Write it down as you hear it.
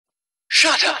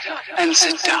Shut up and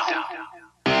sit down.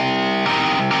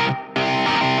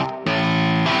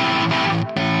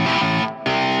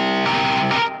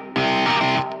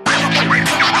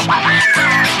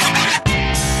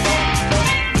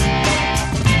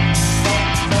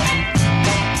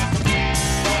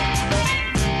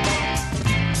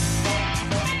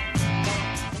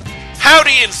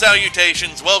 Howdy and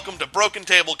salutations, welcome to Broken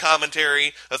Table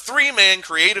Commentary, a three-man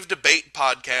creative debate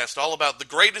podcast all about the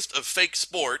greatest of fake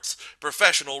sports,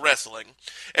 professional wrestling.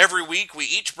 Every week we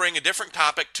each bring a different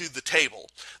topic to the table.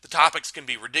 The topics can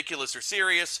be ridiculous or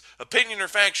serious, opinion or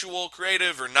factual,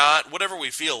 creative or not, whatever we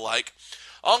feel like.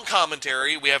 On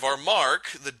commentary we have our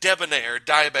Mark, the debonair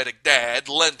diabetic dad,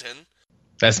 Lenton.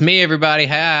 That's me, everybody.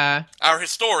 Hi. Our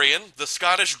historian, the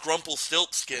Scottish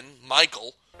Grumpelstiltskin,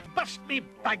 Michael. Bust me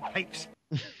bagpipes.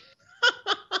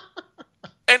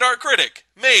 And our critic,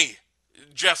 me,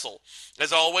 Jessel.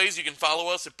 As always, you can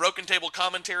follow us at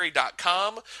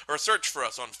BrokenTableCommentary.com or search for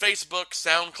us on Facebook,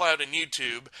 SoundCloud, and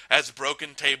YouTube as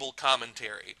Broken Table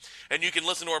Commentary. And you can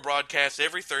listen to our broadcast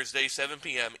every Thursday, 7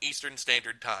 p.m. Eastern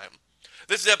Standard Time.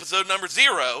 This is episode number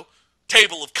 0,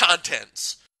 Table of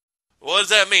Contents. What does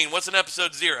that mean? What's an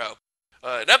episode 0?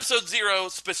 An episode 0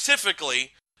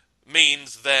 specifically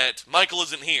means that Michael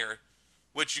isn't here,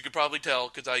 which you could probably tell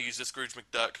because I used a Scrooge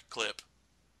McDuck clip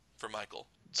for Michael.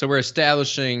 So we're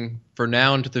establishing for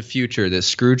now into the future that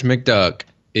Scrooge McDuck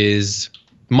is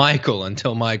Michael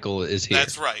until Michael is here.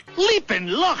 That's right. Leaping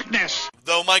Loch Ness.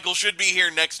 Though Michael should be here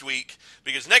next week,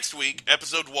 because next week,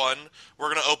 episode 1,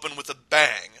 we're going to open with a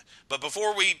bang. But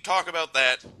before we talk about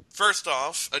that, first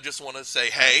off, I just want to say,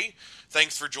 hey,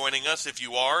 thanks for joining us if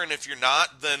you are, and if you're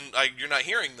not, then you're not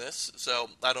hearing this, so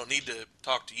I don't need to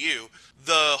talk to you.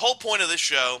 The whole point of this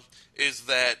show is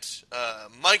that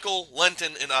Michael,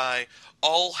 Lenton, and I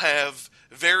all have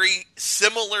very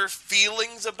similar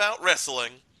feelings about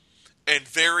wrestling and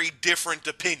very different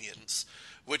opinions,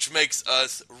 which makes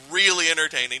us really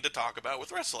entertaining to talk about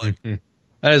with wrestling.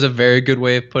 That is a very good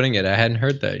way of putting it. I hadn't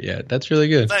heard that yet. That's really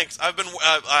good. Thanks.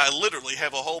 I literally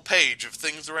have a whole page of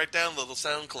things to write down, little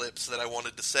sound clips that I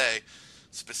wanted to say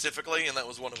specifically, and that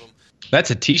was one of them. That's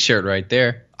a t-shirt right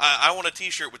there. I want a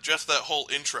t-shirt with just that whole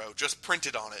intro, just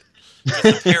printed on it. Just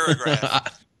a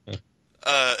paragraph.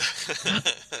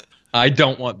 I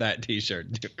don't want that t-shirt.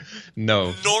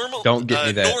 No, don't get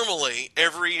me that. Normally,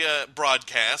 every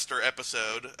broadcast or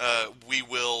episode, we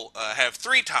will have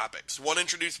 3 topics. One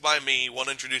introduced by me, one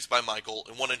introduced by Michael,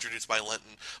 and one introduced by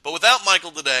Lenton. But without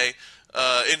Michael today,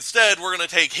 instead we're going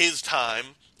to take his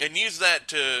time and use that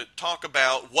to talk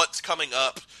about what's coming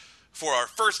up for our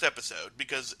first episode,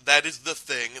 because that is the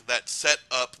thing that set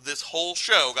up this whole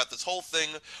show, got this whole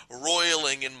thing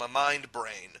roiling in my mind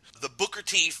brain. The Booker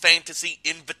T Fantasy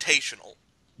Invitational.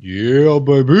 Yeah,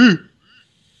 baby.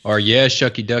 Or yeah,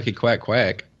 shucky ducky quack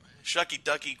quack. Shucky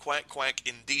ducky quack quack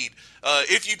indeed.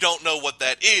 If you don't know what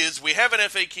that is, we have an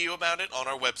FAQ about it on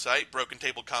our website,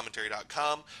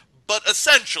 BrokenTableCommentary.com. But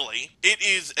essentially, it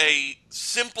is a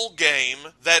simple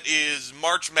game that is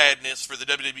March Madness for the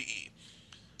WWE.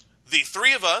 The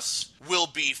 3 of us will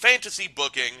be fantasy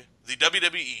booking the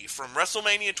WWE from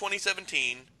WrestleMania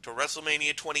 2017 to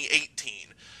WrestleMania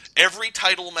 2018. Every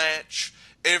title match,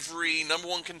 every number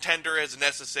 1 contender as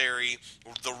necessary,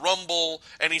 the Rumble,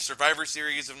 any Survivor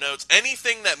Series of notes,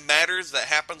 anything that matters that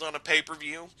happens on a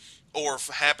pay-per-view or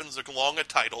happens along a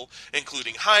title,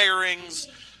 including hirings,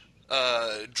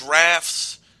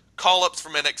 drafts, call-ups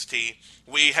from NXT.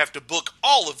 We have to book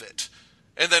all of it.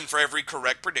 And then for every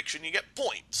correct prediction, you get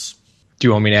points. Do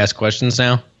you want me to ask questions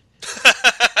now?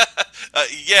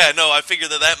 Yeah, no, I figured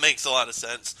that makes a lot of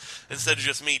sense, instead of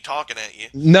just me talking at you.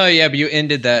 No, yeah, but you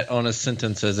ended that on a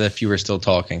sentence as if you were still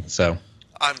talking, so.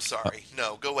 I'm sorry.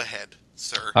 No, go ahead,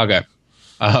 sir. Okay.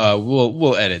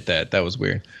 We'll edit that. That was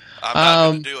weird. I'm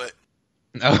not going to do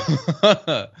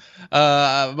it.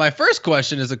 My first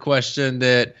question is a question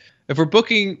that if we're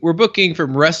booking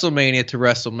from WrestleMania to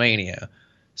WrestleMania.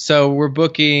 So we're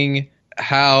booking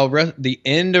how the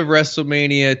end of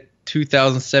WrestleMania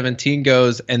 2017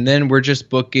 goes, and then we're just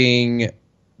booking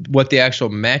what the actual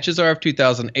matches are of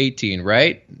 2018,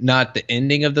 right? Not the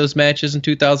ending of those matches in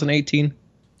 2018?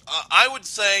 I would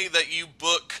say that you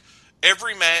book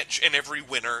every match and every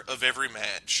winner of every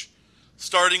match,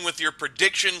 starting with your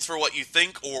predictions for what you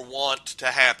think or want to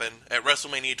happen at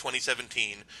WrestleMania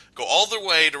 2017. Go all the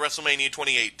way to WrestleMania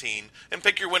 2018, and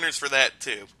pick your winners for that,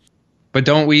 too. But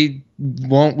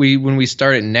won't we, when we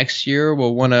start it next year,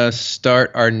 we'll want to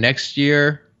start our next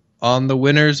year on the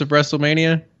winners of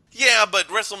WrestleMania? Yeah, but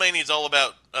WrestleMania is all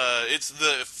about, it's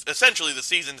essentially the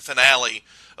season finale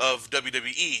of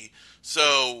WWE.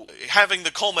 So having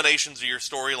the culminations of your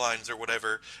storylines or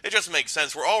whatever, it just makes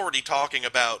sense. We're already talking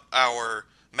about our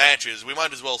matches. We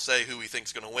might as well say who we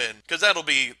think's going to win, because that'll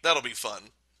be fun.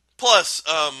 Plus,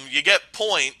 you get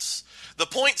points. The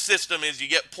point system is you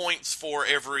get points for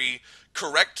every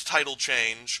correct title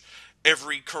change,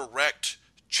 every correct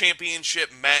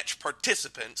championship match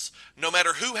participants, no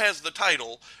matter who has the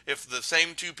title. If the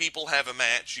same two people have a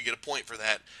match, you get a point for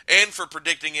that, and for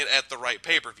predicting it at the right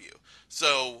pay-per-view.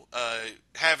 So,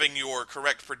 having your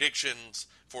correct predictions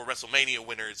for WrestleMania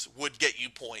winners would get you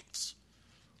points.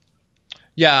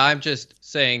 Yeah, I'm just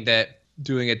saying that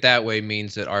doing it that way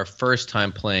means that our first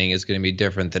time playing is going to be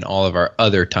different than all of our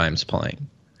other times playing.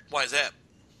 Why is that?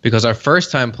 Because our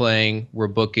first time playing, we're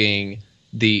booking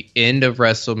the end of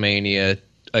WrestleMania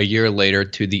a year later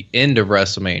to the end of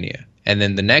WrestleMania. And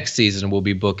then the next season, we'll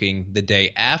be booking the day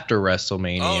after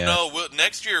WrestleMania. Oh, no.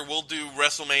 Next year, we'll do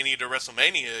WrestleMania to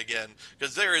WrestleMania again,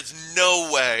 because there is no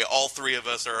way all three of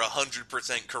us are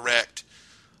 100% correct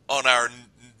on our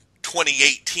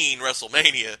 2018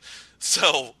 WrestleMania.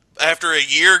 So after a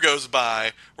year goes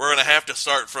by, we're going to have to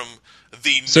start from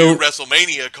the new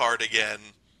WrestleMania card again.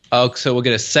 Oh, so we'll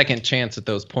get a second chance at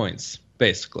those points,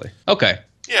 basically. Okay,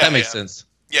 yeah, that makes sense.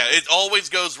 Yeah, it always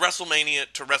goes WrestleMania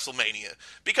to WrestleMania,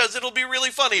 because it'll be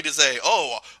really funny to say,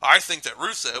 oh, I think that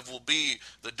Rusev will be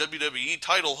the WWE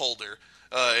title holder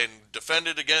and defend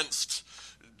it against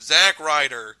Zack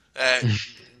Ryder at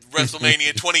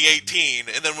WrestleMania 2018,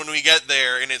 and then when we get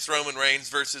there and it's Roman Reigns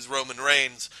versus Roman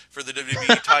Reigns for the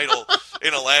WWE title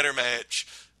in a ladder match,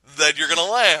 then you're going to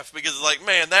laugh, because it's like,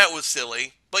 man, that was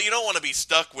silly. But you don't want to be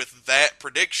stuck with that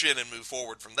prediction and move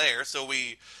forward from there, so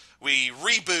we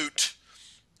reboot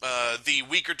the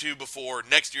week or two before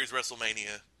next year's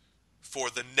WrestleMania for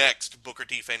the next Booker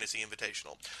T Fantasy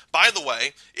Invitational. By the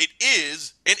way, it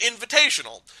is an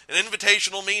invitational. An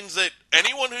invitational means that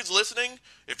anyone who's listening,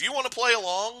 if you want to play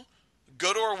along,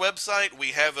 go to our website. We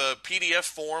have a PDF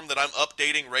form that I'm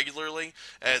updating regularly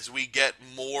as we get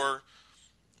more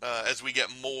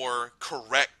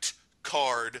correct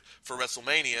card for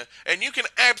WrestleMania, and you can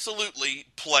absolutely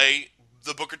play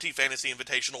the Booker T Fantasy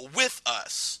Invitational with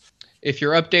us. If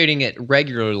you're updating it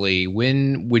regularly,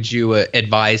 when would you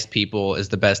advise people is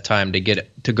the best time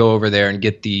to go over there and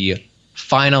get the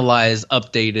finalized,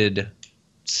 updated,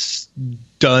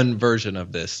 done version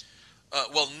of this?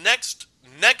 Well, next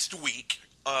week,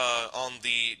 on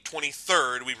the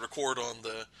 23rd, we record on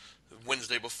the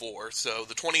Wednesday before, so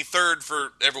the 23rd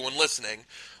for everyone listening,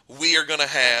 we are going to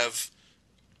have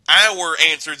our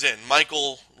answers in.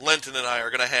 Michael Lenton and I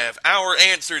are going to have our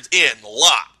answers in,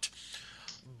 locked.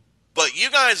 But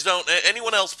you guys don't,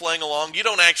 anyone else playing along, you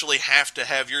don't actually have to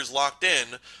have yours locked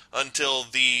in until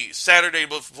the Saturday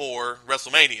before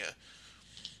WrestleMania.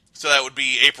 So that would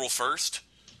be April 1st.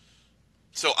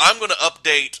 So I'm going to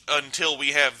update until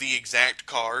we have the exact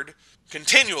card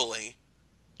continually.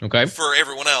 Okay. For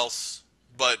everyone else.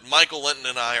 But Michael Lenton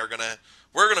and I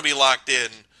we're going to be locked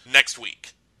in next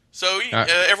week. So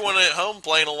everyone at home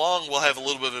playing along will have a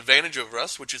little bit of advantage over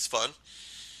us, which is fun.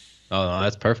 Oh, no,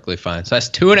 that's perfectly fine. So that's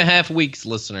 2.5 weeks,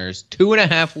 listeners.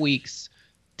 2.5 weeks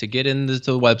to get into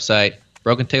the website,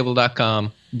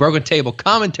 brokentable.com,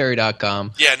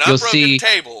 brokentablecommentary.com. Yeah, not Broken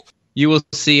Table. You will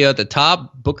see at the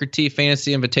top, Booker T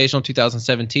Fantasy Invitational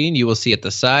 2017. You will see at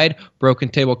the side, Broken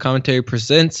Table Commentary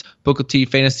presents Booker T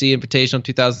Fantasy Invitational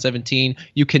 2017.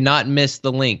 You cannot miss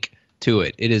the link to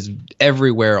it. It is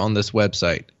everywhere on this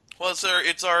website. Well,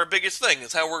 it's our biggest thing.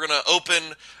 It's how we're going to open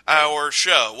our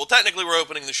show. Well, technically we're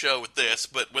opening the show with this,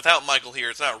 but without Michael here,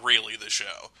 it's not really the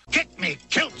show. Kick me,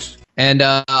 kilts! And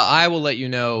I will let you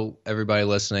know, everybody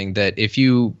listening, that if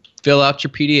you fill out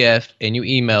your PDF and you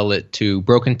email it to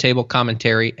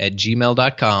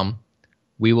brokentablecommentary@gmail.com,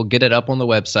 we will get it up on the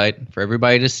website for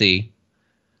everybody to see.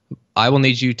 I will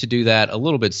need you to do that a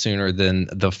little bit sooner than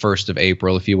the 1st of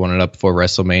April if you want it up before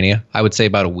WrestleMania. I would say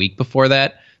about a week before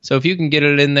that. So if you can get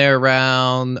it in there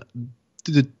around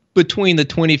between the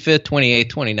 25th, 28th,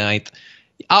 29th,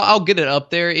 I'll get it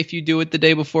up there. If you do it the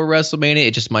day before WrestleMania,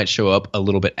 it just might show up a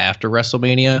little bit after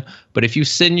WrestleMania. But if you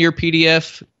send your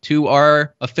PDF to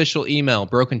our official email,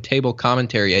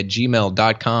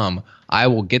 brokentablecommentary@gmail.com, I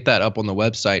will get that up on the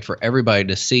website for everybody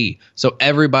to see. So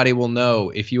everybody will know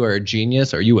if you are a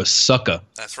genius or you a sucker.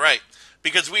 That's right.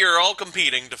 Because we are all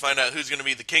competing to find out who's going to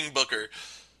be the King Booker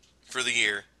for the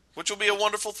year, which will be a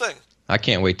wonderful thing. I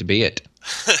can't wait to be it.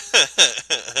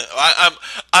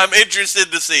 I'm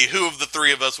interested to see who of the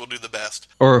three of us will do the best.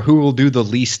 Or who will do the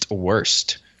least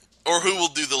worst. Or who will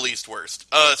do the least worst.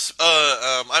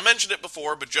 I mentioned it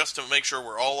before, but just to make sure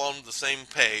we're all on the same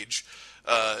page,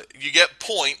 You get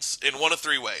points in one of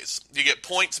three ways. You get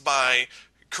points by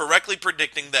correctly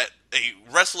predicting that a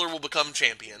wrestler will become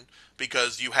champion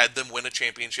because you had them win a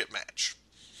championship match.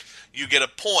 You get a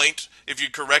point if you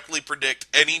correctly predict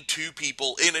any two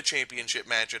people in a championship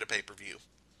match at a pay-per-view.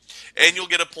 And you'll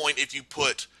get a point if you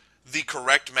put the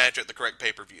correct match at the correct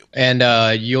pay-per-view. And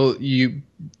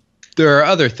there are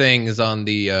other things on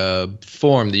the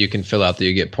form that you can fill out that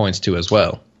you get points to as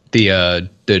well. The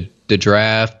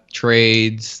draft,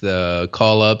 trades, the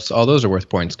call-ups, all those are worth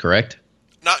points, correct?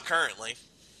 Not currently.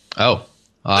 Oh.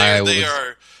 They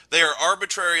are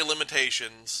arbitrary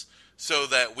limitations so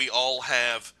that we all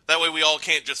have... That way we all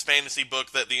can't just fantasy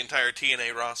book that the entire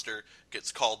TNA roster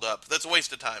gets called up. That's a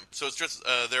waste of time. So it's just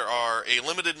there are a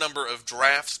limited number of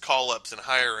drafts, call-ups, and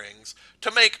hirings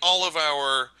to make all of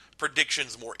our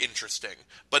predictions more interesting.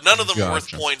 But none of them are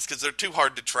worth points because they're too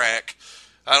hard to track.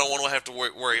 I don't want to have to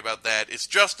worry about that. It's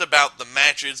just about the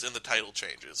matches and the title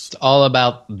changes. It's all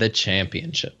about the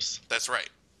championships. That's right.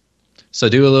 So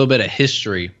do a little bit of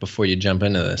history before you jump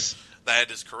into this.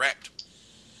 That is correct.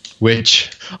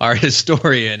 Which our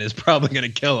historian is probably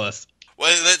going to kill us.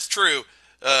 Well, that's true.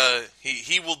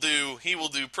 He will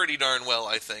do pretty darn well,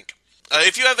 I think.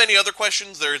 If you have any other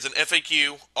questions, there is an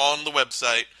FAQ on the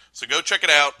website, so go check it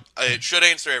out. It should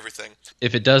answer everything.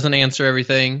 If it doesn't answer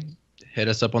everything, hit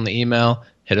us up on the email,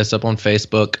 hit us up on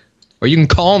Facebook, or you can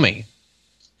call me.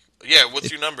 Yeah,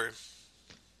 what's your number?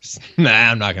 Nah,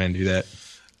 I'm not going to do that.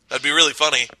 That'd be really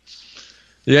funny.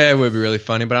 Yeah, it would be really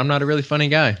funny, but I'm not a really funny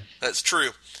guy. That's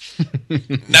true.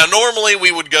 Now, normally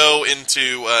we would go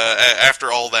into,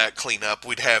 after all that cleanup,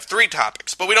 we'd have 3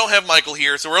 topics, but we don't have Michael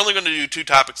here, so we're only going to do 2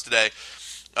 topics today.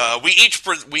 We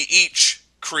each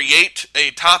create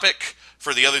a topic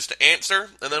for the others to answer,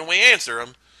 and then we answer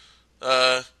them.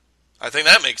 I think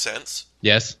that makes sense.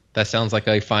 Yes, that sounds like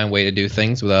a fine way to do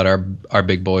things without our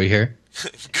big boy here.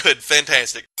 Good,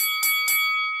 fantastic.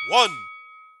 1.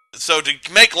 So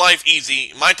to make life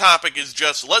easy, my topic is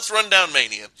just, let's run down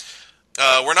Mania.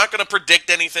 We're not going to predict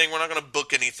anything, we're not going to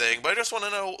book anything, but I just want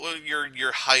to know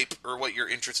your hype or what you're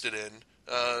interested in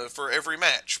for every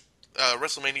match.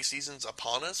 WrestleMania season's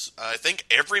upon us. I think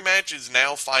every match is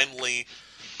now finally...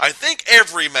 I think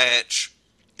every match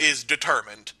is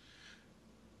determined.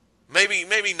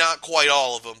 Maybe not quite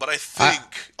all of them, but I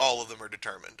think all of them are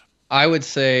determined. I would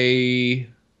say...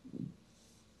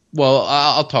 Well,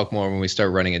 I'll talk more when we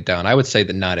start running it down. I would say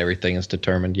that not everything is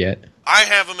determined yet. I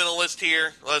have them in a list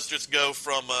here. Let's just go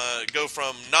from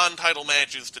non-title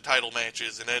matches to title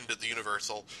matches and end at the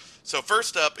Universal. So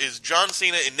first up is John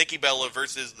Cena and Nikki Bella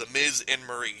versus The Miz and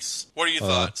Maurice. What are your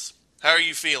thoughts? How are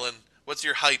you feeling? What's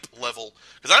your hype level?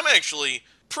 Because I'm actually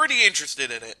pretty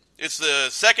interested in it. It's the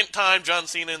second time John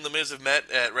Cena and The Miz have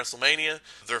met at WrestleMania.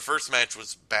 Their first match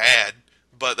was bad,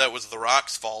 but that was The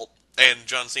Rock's fault and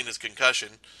John Cena's concussion.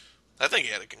 I think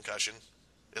he had a concussion.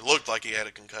 It looked like he had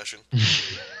a concussion.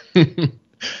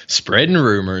 Spreading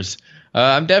rumors.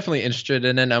 I'm definitely interested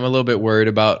in it. I'm a little bit worried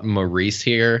about Maurice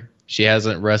here. She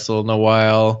hasn't wrestled in a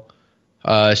while.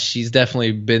 She's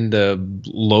definitely been the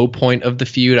low point of the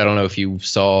feud. I don't know if you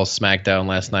saw SmackDown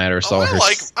last night or saw her.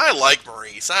 I like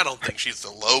Maurice. I don't think she's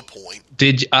the low point.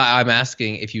 I'm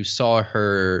asking if you saw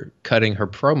her cutting her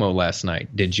promo last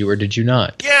night. Did you or did you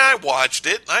not? Yeah, I watched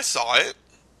it. I saw it.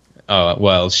 Oh,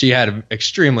 well, she had an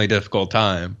extremely difficult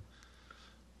time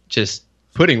just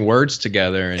putting words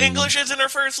together. And English isn't her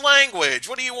first language.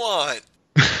 What do you want?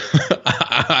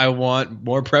 I want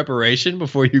more preparation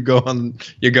before you go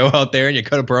out there and you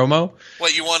cut a promo.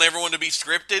 What, you want everyone to be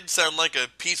scripted? Sound like a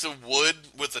piece of wood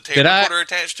with a tape recorder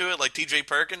attached to it, like TJ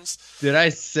Perkins? Did I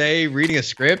say reading a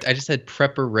script? I just said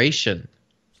preparation.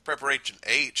 Preparation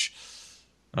H.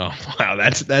 Oh, wow,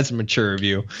 that's mature of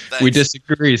you. We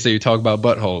disagree, so you talk about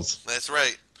buttholes. That's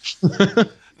right.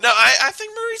 No, I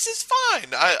think Maurice is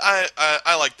fine.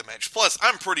 I like the match. Plus,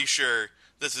 I'm pretty sure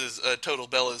this is a total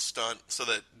Bella's stunt so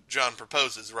that John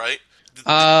proposes, right?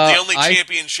 The only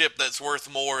championship that's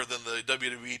worth more than the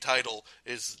WWE title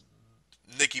is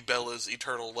Nikki Bella's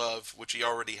Eternal Love, which he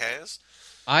already has.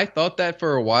 I thought that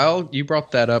for a while. You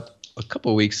brought that up a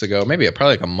couple of weeks ago, maybe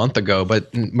probably like a month ago,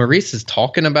 but Maurice is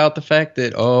talking about the fact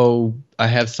that, I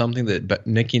have something that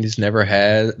Nikki just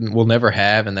will never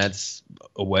have, and that's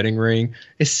a wedding ring.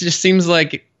 It just seems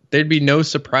like there'd be no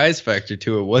surprise factor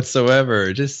to it whatsoever.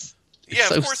 Of course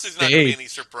there's not going to be any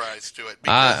surprise to it,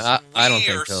 because I don't think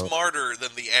we are smarter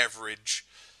than the average.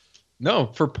 No,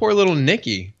 for poor little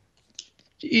Nikki.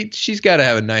 She's got to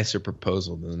have a nicer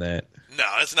proposal than that. No,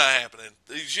 it's not happening.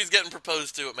 She's getting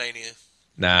proposed to at Mania.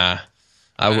 Nah,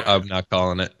 I'm not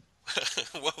calling it.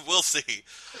 We'll see.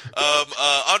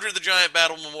 Andre the Giant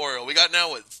Battle Memorial. We got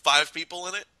now, 5 people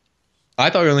in it? I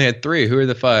thought we only had 3. Who are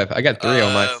the 5? I got 3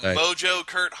 on my side. Mojo,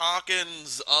 Kurt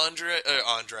Hawkins,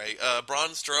 Braun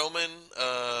Strowman.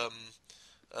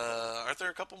 Aren't there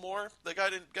a couple more that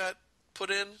got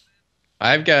put in?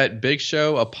 I've got Big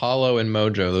Show, Apollo, and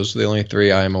Mojo. Those are the only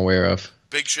 3 I am aware of.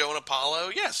 Big Show and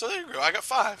Apollo? Yeah, so there you go. I got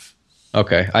 5.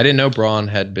 Okay. I didn't know Braun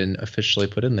had been officially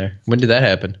put in there. When did that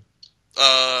happen?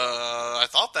 I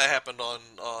thought that happened on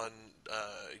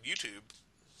YouTube.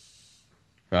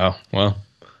 Oh, well.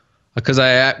 Because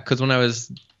when I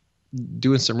was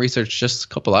doing some research just a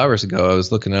couple hours ago, I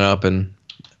was looking it up, and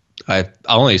I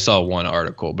only saw one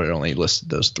article, but it only listed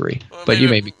those 3. Well, but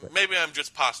maybe I'm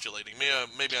just postulating.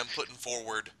 Maybe I'm putting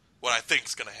forward what I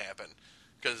think's going to happen.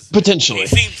 Because potentially he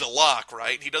seems a lock,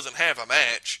 right? He doesn't have a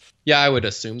match. Yeah, I would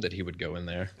assume that he would go in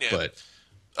there. Yeah. But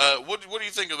what do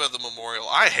you think about the memorial?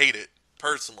 I hate it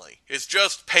personally. It's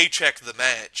just paycheck the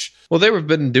match. Well, they've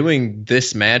been doing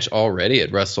this match already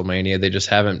at WrestleMania. They just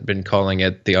haven't been calling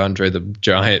it the Andre the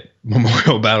Giant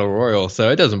Memorial Battle Royal, so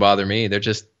it doesn't bother me. They're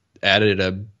just added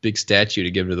a big statue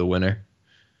to give to the winner.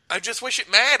 I just wish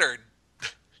it mattered.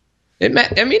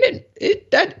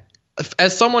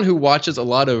 As someone who watches a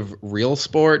lot of real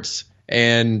sports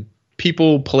and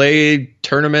people play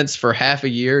tournaments for half a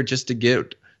year just to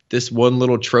get this one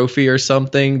little trophy or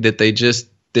something that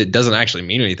doesn't actually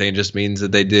mean anything. It just means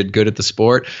that they did good at the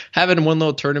sport. Having one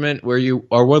little tournament or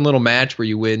one little match where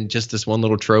you win just this one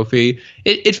little trophy,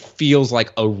 it feels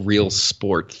like a real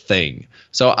sport thing.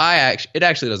 So it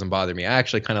actually doesn't bother me. I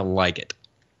actually kind of like it.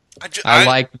 I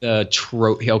like the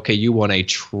trophy. Okay, you won a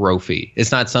trophy.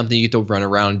 It's not something you get to run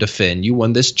around and defend. You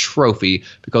won this trophy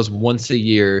because once a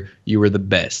year you were the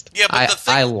best. Yeah, but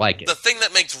I like it. The thing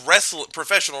that makes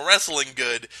professional wrestling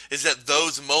good is that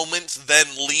those moments then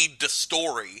lead to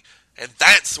story, and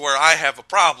that's where I have a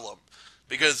problem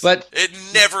because it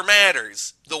never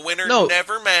matters. The winner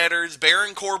never matters.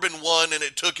 Baron Corbin won, and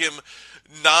it took him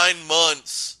 9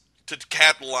 months to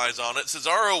capitalize on it.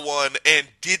 Cesaro won and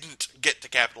didn't get to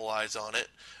capitalize on it.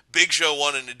 Big Show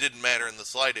won and it didn't matter in the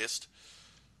slightest.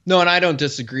 No, and I don't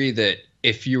disagree that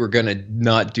if you were going to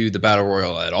not do the Battle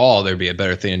Royal at all, there'd be a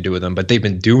better thing to do with them. But they've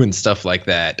been doing stuff like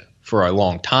that for a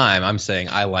long time. I'm saying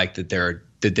I like that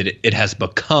it has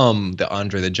become the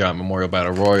Andre the Giant Memorial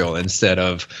Battle Royal instead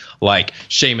of like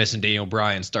Sheamus and Daniel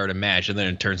Bryan start a match and then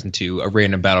it turns into a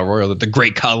random Battle Royal that the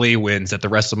Great Khali wins at the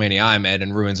WrestleMania I'm at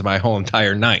and ruins my whole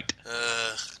entire night.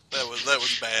 That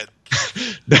was bad.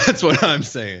 That's what I'm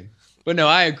saying. But no,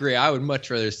 I agree. I would much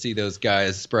rather see those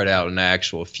guys spread out in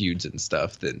actual feuds and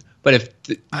stuff but if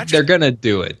they're gonna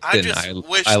do it, I then just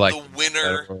wish I like the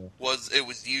winner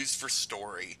was used for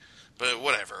story. But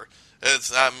whatever.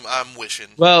 I'm wishing.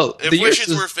 Well, if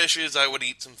wishes were fishes, I would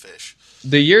eat some fish.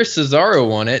 The year Cesaro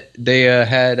won it, they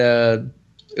had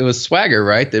it was Swagger,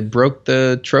 right? That broke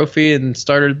the trophy and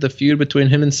started the feud between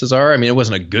him and Cesaro. I mean, it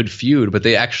wasn't a good feud, but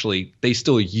they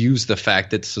still used the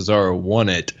fact that Cesaro won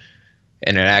it,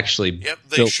 and it actually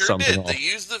built something did. They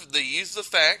used the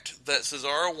fact that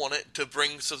Cesaro won it to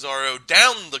bring Cesaro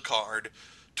down the card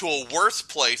to a worse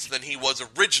place than he was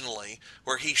originally,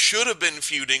 where he should have been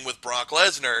feuding with Brock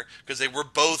Lesnar because they were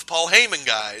both Paul Heyman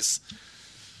guys.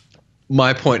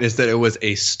 My point is that it was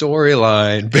a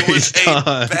storyline based on... It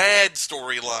was a bad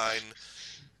storyline.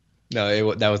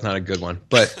 No, that was not a good one.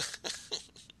 But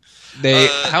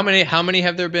how many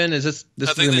have there been? Is this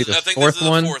is going to be the fourth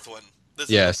one?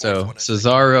 Yeah, so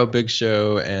Cesaro, Big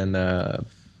Show, and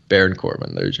Baron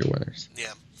Corbin. There's your winners.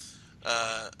 Yeah.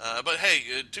 But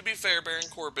hey, to be fair, Baron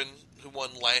Corbin, who won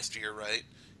last year, right?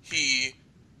 They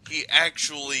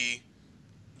actually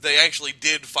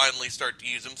did finally start to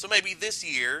use him. So maybe this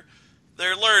year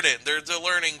they're learning. There's a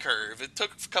learning curve. It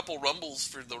took a couple Rumbles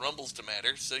for the Rumbles to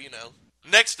matter. So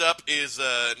Next up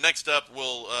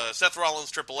will Seth Rollins,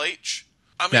 Triple H.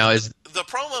 I mean, the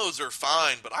promos are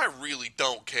fine, but I really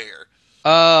don't care.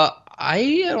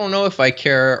 I don't know if I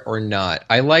care or not.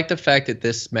 I like the fact that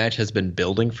this match has been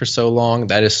building for so long.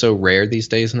 That is so rare these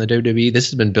days in the WWE. This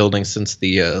has been building since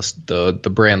the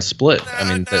brand split.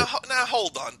 Now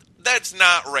hold on. That's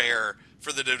not rare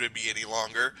for the WWE any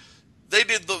longer. They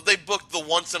booked the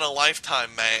once in a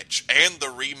lifetime match and the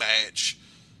rematch,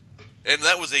 and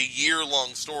that was a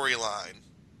year-long storyline.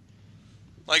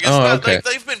 Like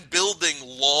they've been building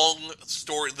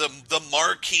the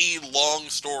marquee long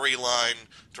storyline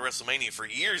to WrestleMania for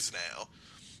years now.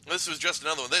 This was just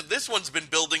another one. This one's been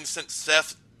building since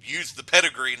Seth used the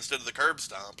pedigree instead of the curb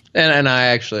stomp. And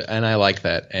I like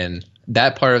that. And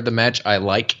that part of the match I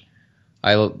like.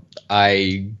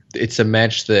 It's a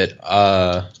match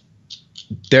that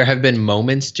there have been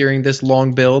moments during this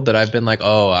long build that I've been like,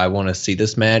 oh, I want to see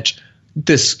this match.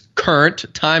 This current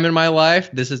time in my life,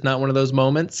 this is not one of those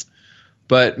moments.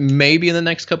 But maybe in the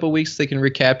next couple of weeks they can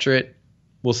recapture it.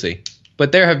 We'll see.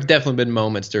 But there have definitely been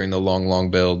moments during the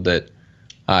long build that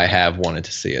I have wanted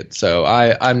to see it. So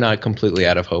I'm not completely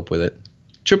out of hope with it.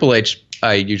 Triple H,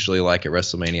 I usually like at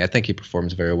WrestleMania. I think he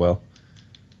performs very well.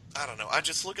 I don't know. I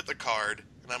just look at the card,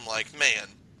 and I'm like, man,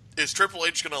 is Triple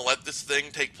H going to let this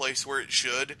thing take place where it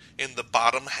should, in the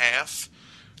bottom half?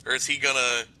 Or is he going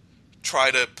to try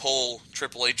to pull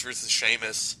Triple H versus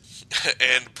Sheamus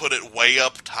and put it way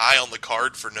up high on the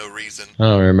card for no reason? I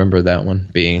don't remember that one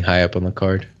being high up on the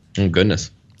card. Oh,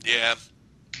 goodness. Yeah.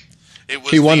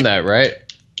 He won that, right?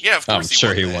 Yeah, of course I'm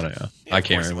sure he won it. Yeah, I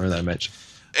can't remember that match.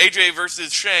 AJ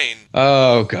versus Shane.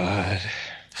 Oh, God.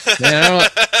 Man,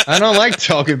 I don't like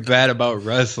talking bad about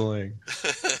wrestling.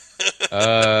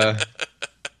 I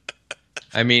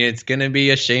mean, it's going to be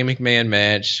a Shane McMahon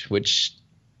match, which,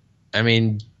 I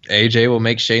mean, AJ will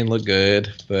make Shane look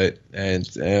good, but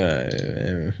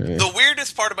the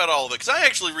weirdest part about all of it, because I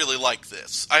actually really like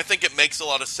this. I think it makes a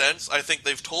lot of sense. I think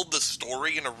they've told the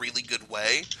story in a really good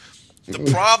way.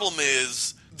 The problem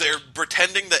is they're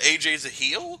pretending that AJ's a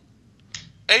heel.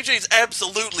 AJ's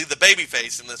absolutely the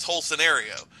babyface in this whole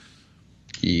scenario.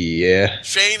 Yeah,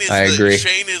 I agree.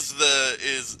 Shane is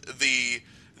the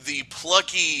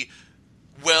plucky,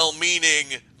 well-meaning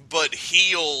but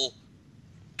heel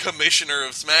commissioner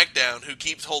of SmackDown who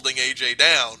keeps holding AJ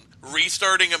down,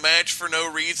 restarting a match for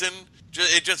no reason.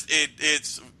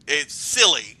 It's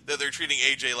silly that they're treating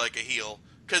AJ like a heel.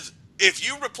 Because if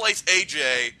you replace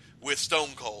AJ with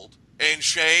Stone Cold and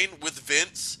Shane with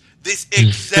Vince, this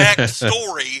exact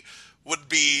story would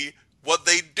be what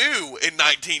they do in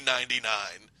 1999.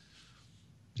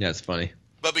 Yeah, it's funny.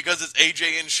 But because it's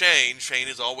AJ and Shane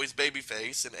is always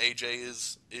babyface, and AJ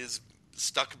is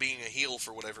stuck being a heel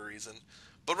for whatever reason.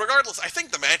 But regardless, I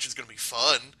think the match is going to be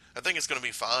fun. I think it's going to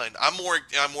be fine. I'm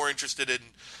more interested in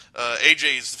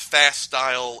AJ's fast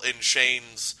style and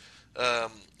Shane's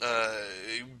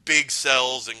big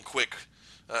sells and quick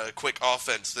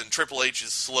offense than Triple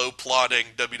H's slow plodding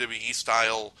WWE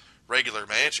style regular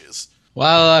matches.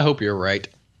 Well, I hope you're right.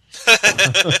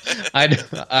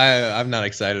 I'm not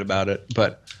excited about it,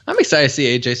 but I'm excited to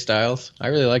see AJ Styles. I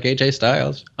really like AJ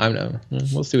Styles.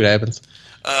 We'll see what happens.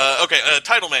 Okay,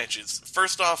 title matches.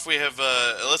 First off, we have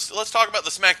let's talk about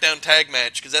the SmackDown tag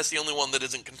match, because that's the only one that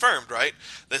isn't confirmed, right?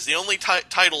 That's the only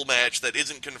title match that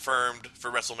isn't confirmed for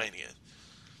WrestleMania.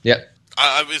 Yep.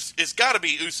 It's got to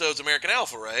be Usos American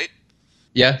Alpha, right?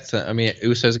 Yeah. So, I mean,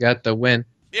 Usos got the win.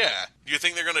 Yeah. Do you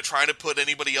think they're going to try to put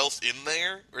anybody else in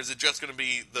there, or is it just going to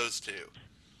be those two?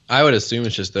 I would assume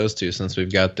it's just those two, since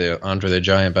we've got the Andre the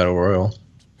Giant Battle Royal.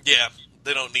 Yeah,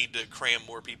 they don't need to cram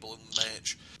more people in the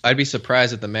match. I'd be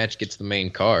surprised if the match gets the main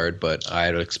card, but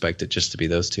I'd expect it just to be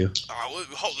those two.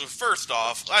 First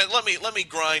off, let me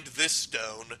grind this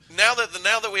stone. Now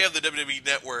that we have the WWE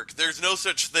Network, there's no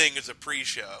such thing as a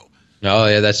pre-show. Oh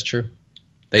yeah, that's true.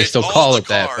 They still call it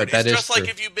that, but that is true. It's just like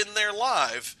if you've been there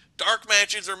live. Dark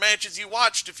matches are matches you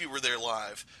watched if you were there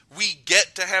live. We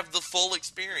get to have the full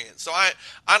experience. So I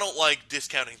don't like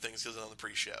discounting things because it's on the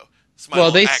pre-show. It's my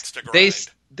little axe to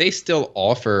grind. They still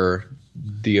offer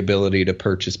the ability to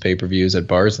purchase pay-per-views at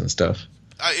bars and stuff.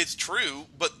 It's true,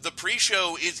 but the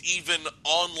pre-show is even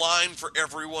online for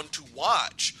everyone to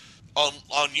watch on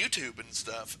YouTube and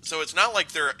stuff. So it's not like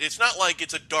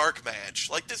it's a dark match.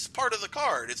 Like, this is part of the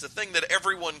card. It's a thing that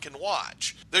everyone can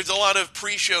watch. There's a lot of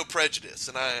pre-show prejudice,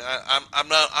 and I'm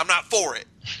not for it.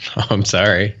 I'm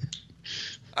sorry.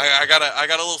 I got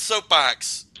a little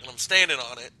soapbox, and I'm standing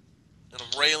on it, and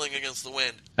I'm railing against the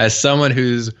wind. As someone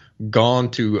who's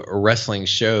gone to wrestling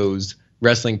shows,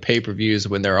 wrestling pay-per-views,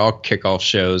 when they're all kickoff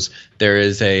shows, there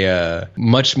is a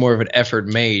much more of an effort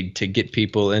made to get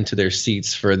people into their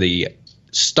seats for the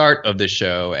start of the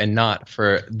show and not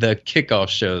for the kickoff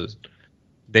shows.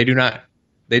 They do not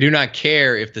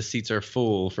care if the seats are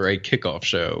full for a kickoff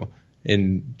show.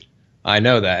 And I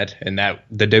know that, and that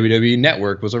the WWE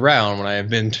Network was around when I have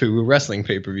been to wrestling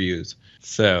pay-per-views.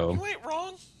 So you ain't wrong.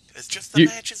 It's just the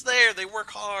match is there. They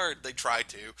work hard. They try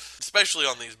to, especially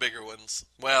on these bigger ones.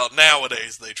 Well,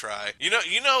 nowadays they try. You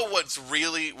know what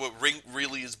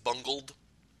really is bungled?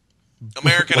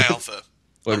 American Alpha.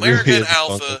 American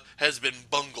Alpha has been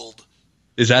bungled.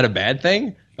 Is that a bad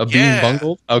thing? Being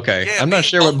bungled? Okay, yeah, I'm not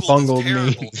sure what bungled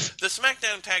means. The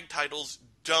SmackDown tag titles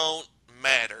don't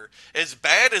matter. As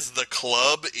bad as the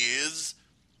club is,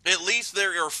 at least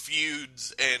there are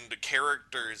feuds and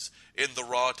characters in the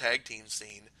Raw tag team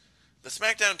scene. The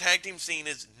SmackDown tag team scene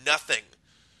is nothing.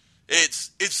 It's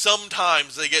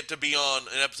sometimes they get to be on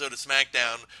an episode of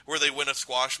SmackDown where they win a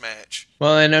squash match.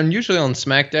 Well, and usually on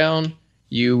SmackDown,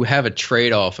 you have a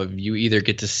trade-off of you either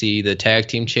get to see the tag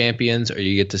team champions or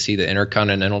you get to see the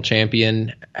Intercontinental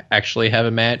Champion actually have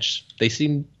a match. They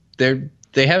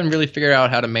haven't really figured out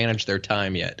how to manage their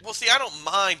time yet. Well, see, I don't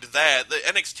mind that. The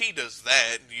NXT does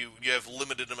that. You have a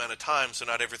limited amount of time, so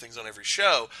not everything's on every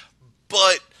show.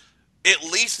 But at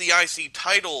least the IC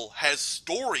title has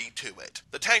story to it.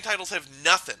 The tag titles have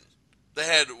nothing. They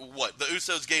had, what, the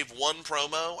Usos gave one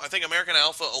promo? I think American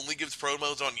Alpha only gives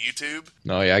promos on YouTube.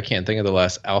 No, yeah, I can't think of the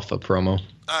last Alpha promo.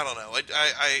 I don't know.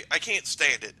 I can't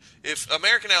stand it. If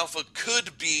American Alpha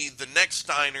could be the next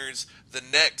Steiners, the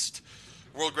next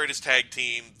World Greatest Tag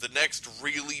Team, the next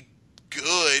really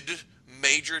good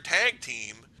major tag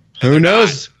team. Who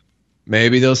knows?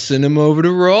 Maybe they'll send him over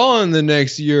to Raw in the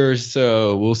next year or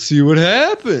so. We'll see what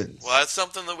happens. Well, that's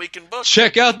something that we can book.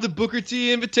 Check out the Booker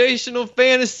T Invitational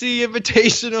Fantasy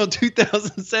Invitational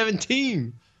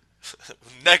 2017.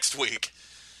 Next week.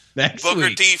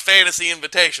 Booker T Fantasy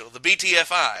Invitational, the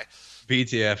BTFI.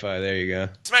 BTFI, there you go.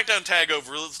 SmackDown Tag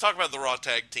Over. Let's talk about the Raw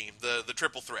Tag Team, the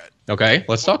Triple Threat. Okay,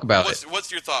 let's talk about it.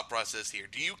 What's your thought process here?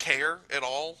 Do you care at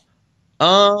all?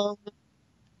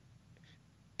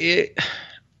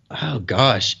 Oh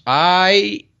gosh,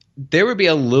 there would be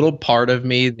a little part of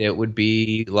me that would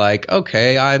be like,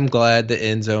 okay, I'm glad that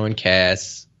Enzo and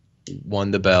Cass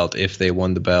won the belt if they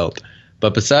won the belt.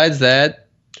 But besides that,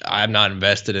 I'm not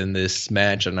invested in this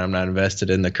match, and I'm not invested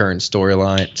in the current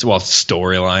storyline. Well,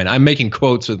 storyline. I'm making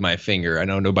quotes with my finger. I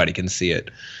know nobody can see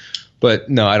it. But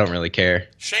no, I don't really care.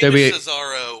 Sheamus and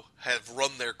Cesaro have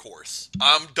run their course.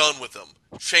 I'm done with them.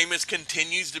 Sheamus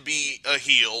continues to be a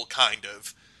heel, kind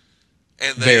of.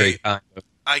 And very kind of.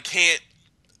 I can't.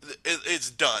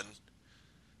 It's done.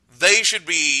 They should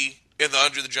be in the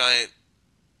Under the Giant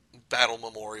Battle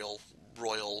Royal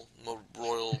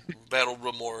Battle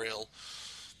Memorial.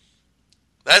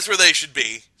 That's where they should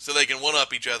be, so they can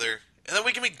one-up each other. And then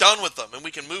we can be done with them, and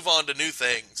we can move on to new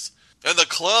things. And the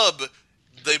club,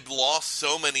 they've lost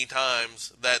so many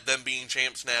times that them being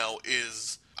champs now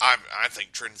is, I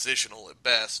think, transitional at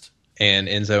best. And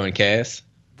Enzo and Cass?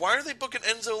 Why are they booking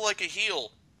Enzo like a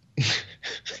heel?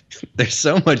 There's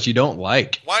so much you don't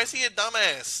like. Why is he a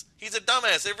dumbass? He's a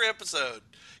dumbass every episode.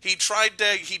 He tried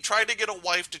to get a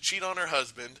wife to cheat on her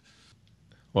husband.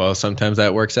 Well, sometimes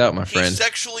that works out, my friend. He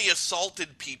sexually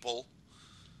assaulted people.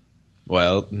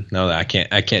 Well, no, I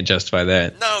can't justify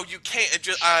that. No, you can't.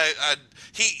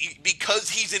 Because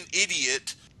he's an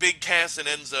idiot. Big Cass and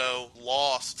Enzo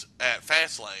lost at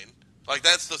Fastlane. Like,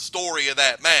 that's the story of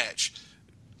that match.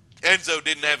 Enzo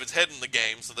didn't have his head in the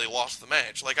game, so they lost the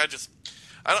match. Like, I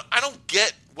don't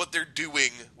get what they're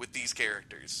doing with these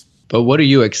characters. But what are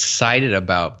you excited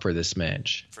about for this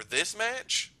match? For this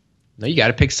match? No, you got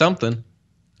to pick something.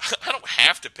 I don't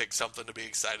have to pick something to be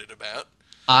excited about.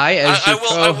 As your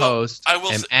co-host,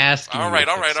 am asking you. All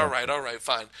right,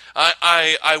 fine.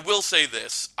 I will say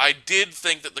this. I did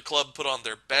think that the club put on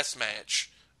their best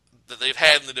match that they've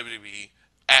had in the WWE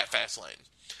at Fastlane.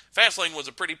 Fastlane was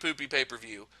a pretty poopy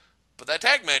pay-per-view, but that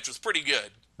tag match was pretty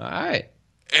good. All right.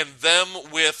 And them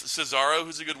with Cesaro,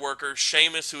 who's a good worker,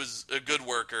 Sheamus, who is a good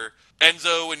worker,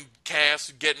 Enzo and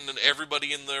Cass getting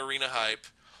everybody in the arena hype.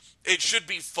 It should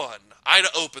be fun. I'd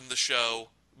open the show,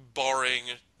 barring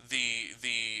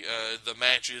the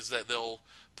matches that they'll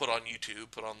put on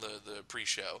YouTube, put on the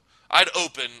pre-show. I'd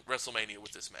open WrestleMania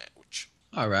with this match.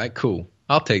 All right, cool.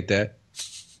 I'll take that.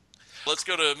 Let's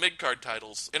go to mid-card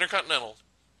titles. Intercontinental.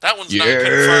 That one's not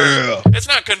confirmed. It's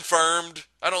not confirmed,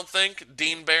 I don't think,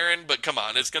 Dean Barron, but come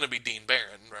on, it's going to be Dean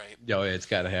Barron, right? Oh, yeah, it's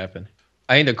got to happen.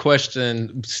 I think the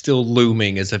question still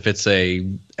looming is if it's a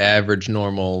average,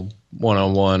 normal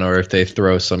one-on-one or if they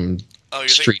throw some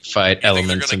street fight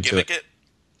elements into it.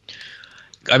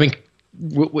 I mean,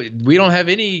 we don't have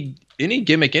any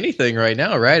gimmick anything right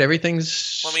now, right? Everything's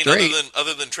straight.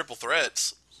 Other than triple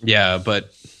threats. Yeah,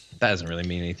 but that doesn't really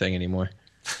mean anything anymore.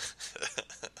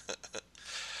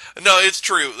 No, it's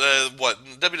true.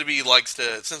 WWE likes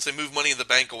to, since they move Money in the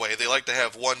Bank away, they like to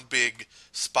have one big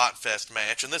spot fest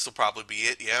match, and this will probably be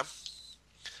it, yeah?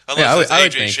 Unless it's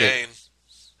AJ Shane.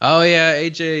 Oh, yeah,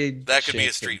 AJ. That could be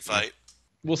a street fight.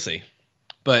 We'll see.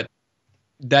 But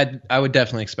I would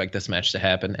definitely expect this match to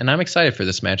happen, and I'm excited for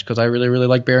this match because I really, really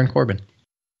like Baron Corbin.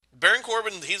 Baron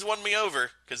Corbin, he's won me over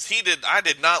because I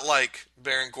did not like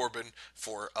Baron Corbin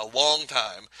for a long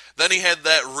time. Then he had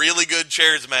that really good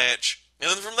chairs match. And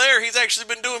then from there, he's actually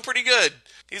been doing pretty good.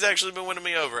 He's actually been winning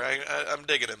me over. I'm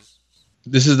digging him.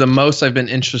 This is the most I've been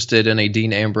interested in a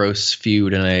Dean Ambrose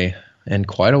feud in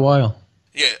quite a while.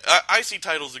 Yeah, IC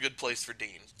title's a good place for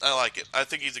Dean. I like it. I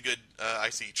think he's a good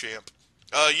IC champ.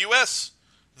 US,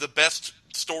 the best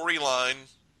storyline.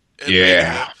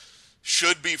 Yeah.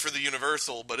 should be for the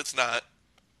Universal, but it's not.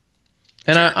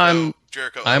 And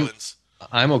Jericho I'm Owens.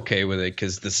 I'm okay with it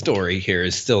because the story here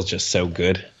is still just so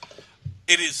good.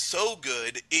 It is so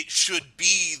good, it should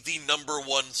be the number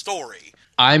one story.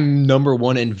 I'm number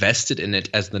one invested in it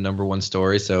as the number one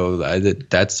story, so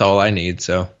that's all I need.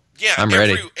 So Yeah, I'm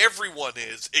ready. Everyone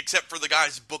is, except for the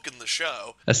guys booking the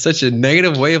show. That's such a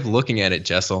negative way of looking at it,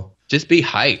 Jessel. Just be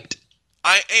hyped.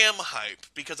 I am hyped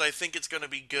because I think it's going to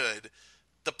be good.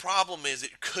 The problem is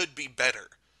it could be better.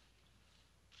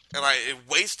 And it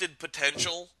wasted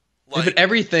potential. Yeah, but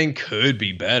everything could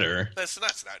be better. That's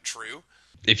not true.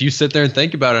 If you sit there and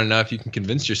think about it enough, you can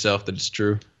convince yourself that it's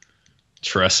true.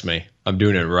 Trust me. I'm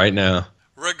doing it right now.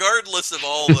 Regardless of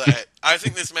all that, I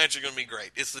think this match is going to be great.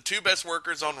 It's the two best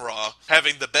workers on Raw,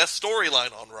 having the best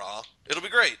storyline on Raw. It'll be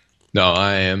great. No,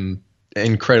 I am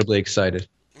incredibly excited.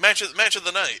 Match of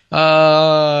the night.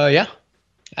 Yeah.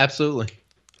 Absolutely.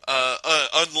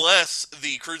 Unless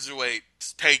the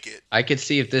Cruiserweights take it. I could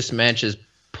see if this match is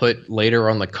put later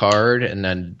on the card and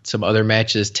then some other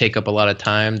matches take up a lot of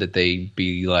time that they'd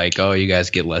be like, oh, you guys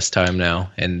get less time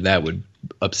now, and that would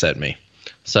upset me.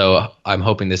 So I'm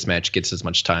hoping this match gets as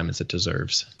much time as it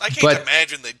deserves. I can't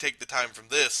imagine they'd take the time from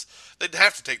this. They'd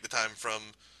have to take the time from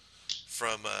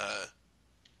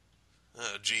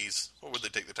what would they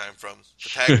take the time from? The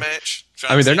tag match?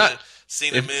 I mean, they're not...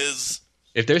 Cena Miz.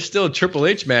 If there's still a Triple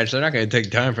H match, they're not going to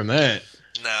take time from that.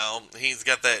 No, he's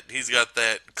got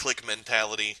that click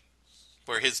mentality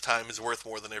where his time is worth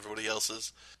more than everybody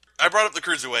else's. I brought up the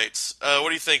Cruiserweights. What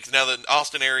do you think now that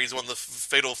Austin Aries won the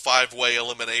Fatal 5-Way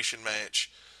elimination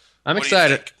match? I'm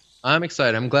excited.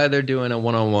 I'm glad they're doing a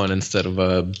one-on-one instead of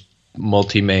a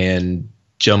multi-man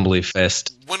jumbly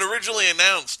fest. When originally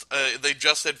announced, they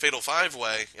just said Fatal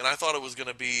 5-Way, and I thought it was going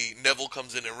to be Neville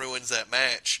comes in and ruins that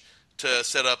match to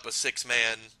set up a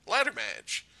 6-man ladder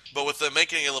match. But with them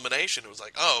making elimination, it was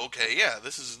like, oh, okay, yeah,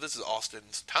 this is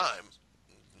Austin's time.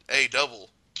 A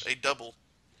double.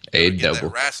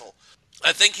 That wrestle.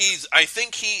 I think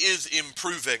he is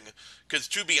improving. Because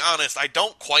to be honest, I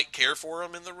don't quite care for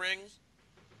him in the ring.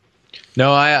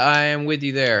 No, I am with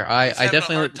you there. He's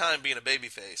having a hard time being a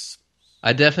babyface.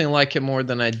 I definitely like him more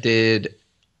than I did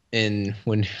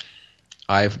when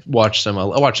I've watched him. I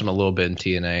watched him a little bit in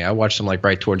TNA. I watched him like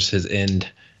right towards his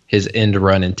end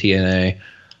run in TNA.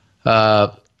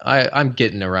 I'm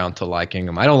getting around to liking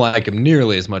him. I don't like him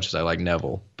nearly as much as I like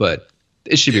Neville, but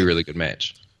it should be a really good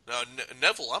match. No,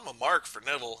 Neville, I'm a mark for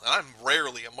Neville, and I'm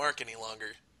rarely a mark any longer,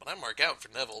 but I mark out for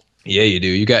Neville. Yeah, you do.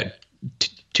 You got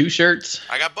two shirts?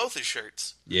 I got both his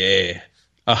shirts. Yeah.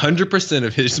 100%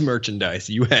 of his merchandise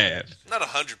you have. Not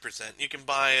 100%. You can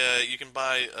buy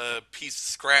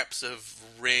scraps of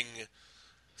ring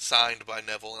signed by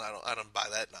Neville, and I don't buy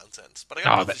that nonsense. But I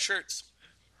got both his shirts.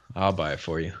 I'll buy it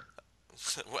for you.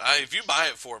 If you buy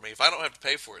it for me, if I don't have to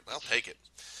pay for it, I'll take it.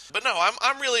 But no,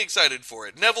 I'm really excited for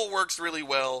it. Neville works really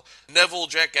well. Neville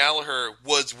Jack Gallagher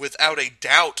was without a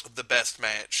doubt the best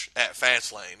match at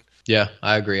Fastlane. Yeah,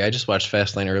 I agree. I just watched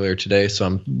Fastlane earlier today, so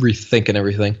I'm rethinking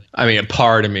everything. I mean, a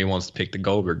part of me wants to pick the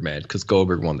Goldberg match because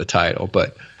Goldberg won the title,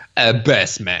 but a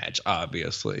best match,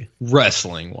 obviously,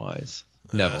 wrestling-wise,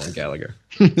 Neville and Gallagher.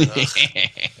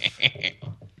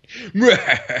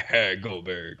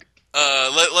 Goldberg.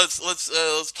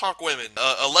 Let's talk women.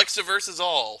 Alexa versus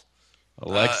All.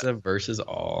 Alexa versus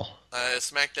All.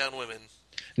 SmackDown women.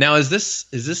 Now, is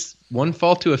this one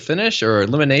fall to a finish or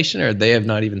elimination, or they have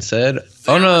not even said?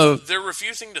 They're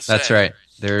refusing to say. That's right.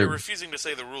 They're refusing to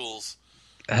say the rules.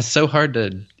 That's so hard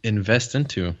to invest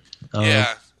into.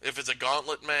 Yeah, if it's a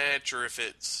gauntlet match or if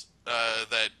it's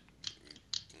that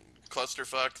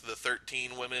clusterfuck, the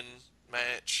 13 women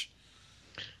match.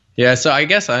 Yeah, so I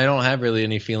guess I don't have really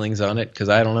any feelings on it because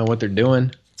I don't know what they're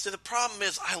doing. See, the problem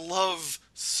is I love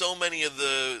so many of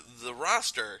the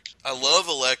roster. I love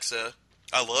Alexa.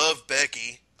 I love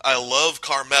Becky. I love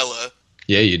Carmella.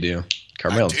 Yeah, you do.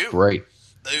 Carmella's great.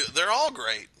 They're all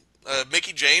great.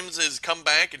 Mickie James has come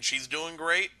back and she's doing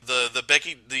great. The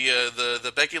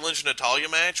Becky Lynch Natalya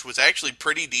match was actually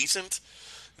pretty decent.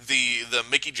 The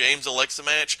Mickie James Alexa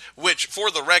match, which for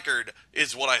the record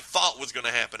is what I thought was going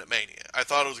to happen at Mania. I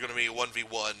thought it was going to be a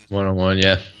 1v1. 1-on-1,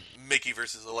 yeah. Mickie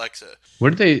versus Alexa. What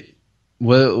did they?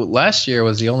 Well, last year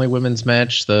was the only women's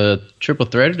match the triple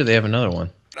threat, or did they have another one?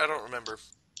 I don't remember.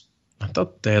 I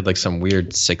thought they had like some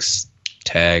weird 6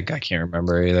 tag. I can't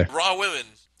remember either. Raw women.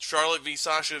 Charlotte v.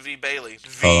 Sasha v. Bayley.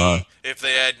 V if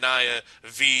they add Nia.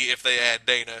 V if they add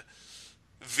Dana.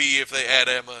 V if they add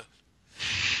Emma.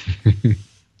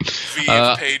 V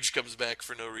if Paige comes back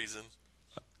for no reason.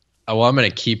 Well, I'm going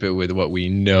to keep it with what we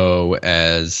know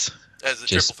as the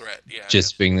triple threat. Yeah.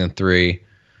 Just being the 3.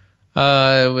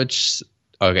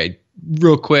 Okay,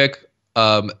 real quick.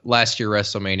 Last year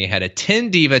WrestleMania had a 10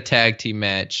 Diva tag team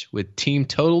match with Team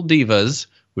Total Divas,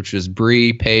 which was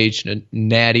Brie, Paige,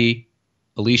 Natty,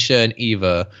 Alicia, and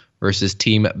Eva versus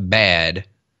Team Bad,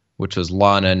 which was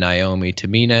Lana, Naomi,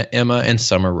 Tamina, Emma, and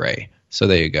Summer Rae. So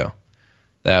there you go.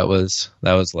 That was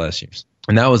last year's,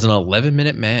 and that was an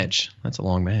 11-minute match. That's a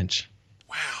long match.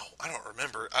 Wow, I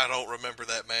don't remember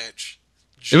that match.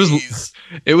 Jeez.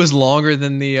 It was longer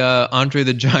than the Andre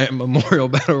the Giant Memorial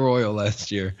Battle Royal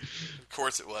last year. Of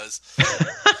course it was.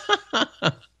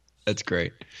 That's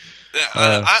great.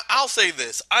 I'll say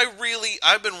this. I've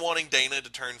been wanting Dana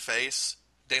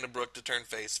Brooke to turn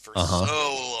face for so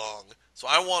long. So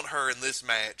I want her in this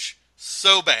match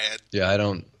so bad.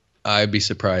 Yeah, I'd be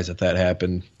surprised if that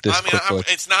happened quickly.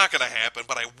 It's not going to happen,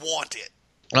 but I want it.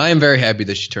 I am very happy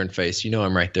that she turned face. You know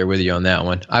I'm right there with you on that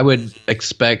one. I would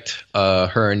expect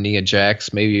her and Nia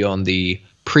Jax maybe on the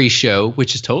pre-show,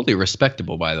 which is totally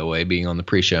respectable, by the way, being on the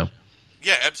pre-show.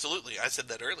 Yeah, absolutely. I said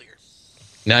that earlier.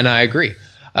 No, I agree.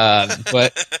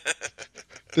 But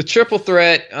the triple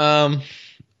threat,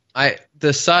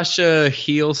 the Sasha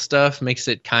heel stuff makes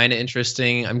it kind of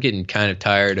interesting. I'm getting kind of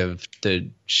tired of the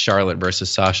Charlotte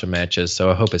versus Sasha matches, so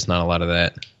I hope it's not a lot of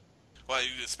that. Well,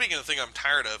 speaking of the thing I'm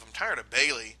tired of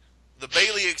Bayley. The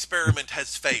Bayley experiment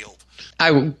has failed.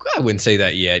 I wouldn't say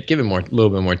that yet. Give it a little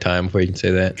bit more time before you can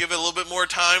say that. Give it a little bit more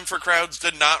time for crowds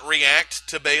to not react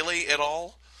to Bayley at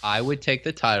all? I would take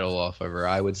the title off of her.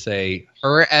 I would say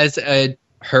her as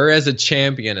a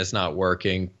champion is not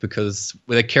working, because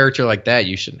with a character like that,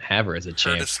 you shouldn't have her as a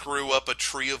champion. Her to screw up a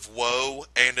tree of woe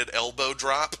and an elbow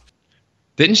drop?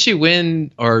 Didn't she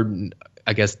win, or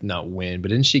I guess not win, but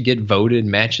didn't she get voted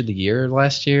match of the year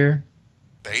last year?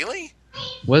 Bayley?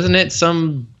 Wasn't it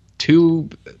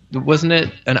wasn't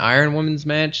it an Iron Woman's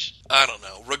match? I don't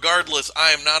know. Regardless,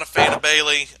 I am not a fan of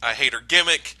Bayley. I hate her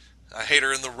gimmick. I hate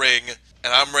her in the ring.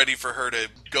 And I'm ready for her to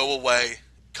go away,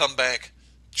 come back,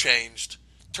 changed,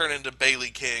 turn into Bayley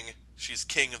King. She's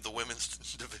king of the women's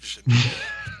division.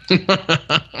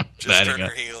 Just turn her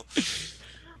heel.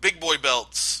 Big boy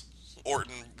belts.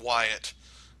 Orton, Wyatt.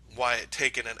 Wyatt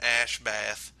taking an ash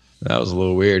bath. That was a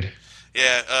little weird.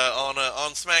 Yeah, on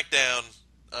SmackDown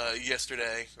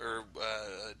yesterday, or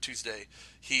Tuesday,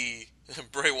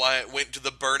 Bray Wyatt went to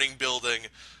the burning building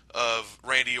of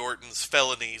Randy Orton's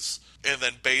felonies and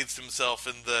then bathed himself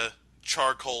in the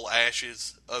charcoal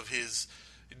ashes of his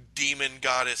demon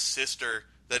goddess sister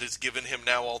that has given him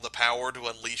now all the power to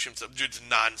unleash himself. Just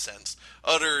nonsense.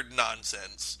 Utter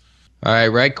nonsense. All right,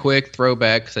 right quick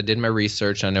throwback, because I did my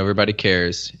research. I know everybody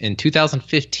cares. In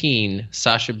 2015,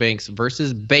 Sasha Banks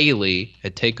versus Bayley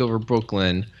at TakeOver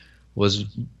Brooklyn was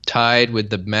tied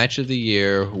with the match of the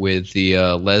year with the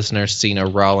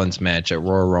Lesnar-Cena-Rollins match at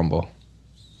Royal Rumble.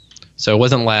 So it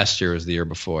wasn't last year, it was the year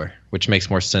before, which makes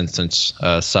more sense since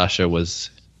Sasha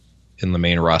was in the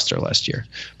main roster last year.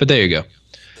 But there you go.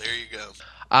 There you go.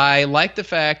 I like the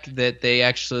fact that they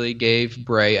actually gave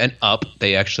Bray an up.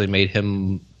 They actually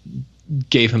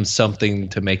gave him something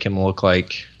to make him look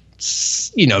like,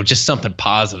 just something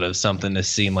positive, something to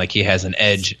seem like he has an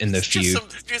edge in the feud.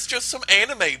 It's just some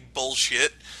anime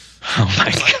bullshit. Oh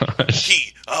my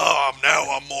gosh.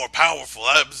 I'm more powerful.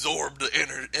 I absorbed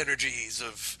the energies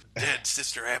of dead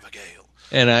Sister Abigail.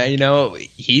 And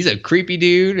he's a creepy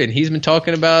dude, and he's been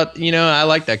talking about, I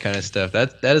like that kind of stuff.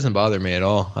 That doesn't bother me at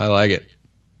all. I like it.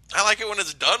 I like it when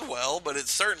it's done well, but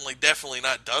it's definitely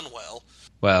not done well.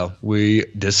 Well, we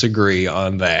disagree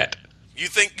on that. You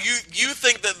think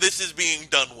that this is being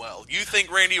done well? You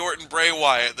think Randy Orton, Bray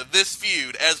Wyatt, that this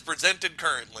feud, as presented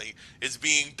currently, is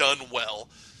being done well?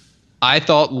 I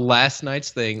thought last night's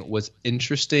thing was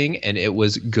interesting, and it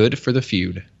was good for the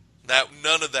feud.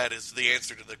 None of that is the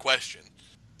answer to the question.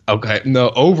 Okay, no,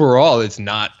 overall, it's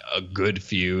not a good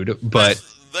feud, but...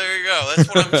 There you go, that's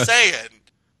what I'm saying.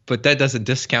 But that doesn't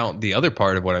discount the other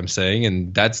part of what I'm saying,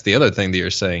 and that's the other thing that you're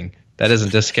saying. That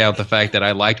doesn't discount the fact that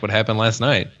I liked what happened last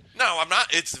night. No, I'm not.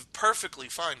 It's perfectly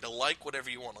fine to like whatever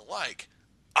you want to like.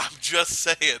 I'm just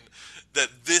saying that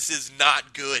this is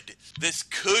not good. This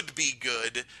could be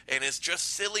good, and it's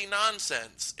just silly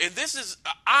nonsense. And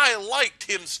I liked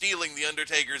him stealing The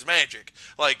Undertaker's magic.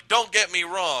 Like, don't get me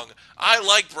wrong, I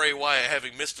like Bray Wyatt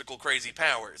having mystical crazy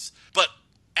powers. But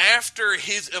after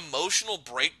his emotional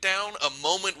breakdown, a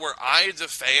moment where I, as a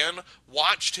fan,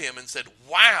 watched him and said,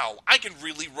 wow, I can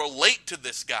really relate to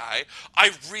this guy.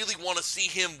 I really want to see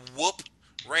him whoop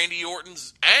Randy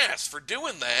Orton's ass for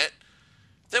doing that.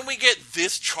 Then we get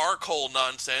this charcoal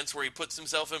nonsense where he puts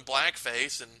himself in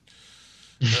blackface and...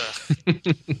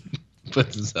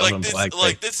 puts himself in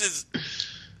blackface.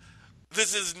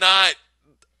 This is not...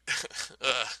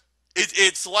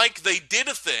 It's like they did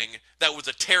a thing that was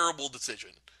a terrible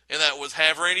decision, and that was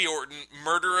have Randy Orton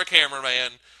murder a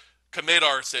cameraman, commit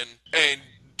arson, and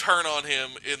turn on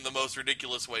him in the most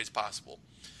ridiculous ways possible.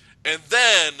 And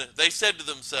then they said to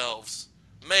themselves,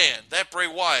 man, that Bray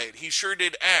Wyatt, he sure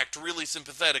did act really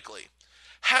sympathetically.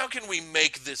 How can we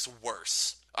make this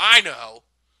worse? I know.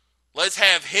 Let's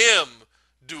have him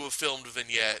do a filmed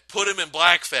vignette, put him in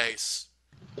blackface,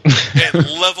 and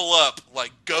level up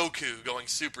like Goku going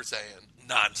Super Saiyan.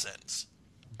 Nonsense.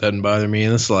 Doesn't bother me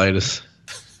in the slightest.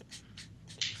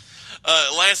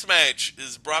 Last match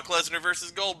is Brock Lesnar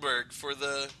versus Goldberg for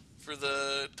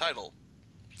the title,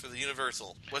 for the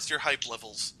Universal. What's your hype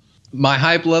levels? My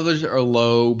hype levels are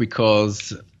low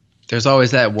because there's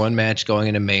always that one match going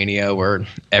into Mania where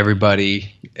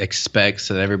everybody expects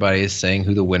and everybody is saying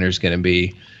who the winner's going to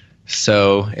be.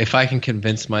 So if I can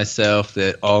convince myself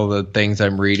that all the things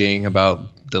I'm reading about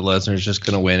the Lesnar's just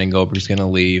going to win and Goldberg's going to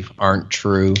leave aren't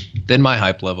true, then my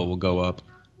hype level will go up.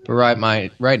 But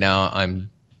right now I'm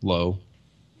low.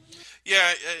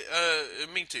 Yeah,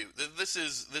 me too. This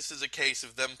is a case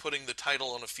of them putting the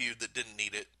title on a feud that didn't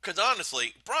need it. Because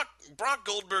honestly, Brock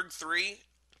Goldberg 3,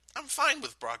 I'm fine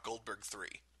with Brock Goldberg 3.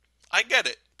 I get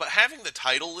it. But having the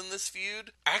title in this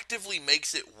feud actively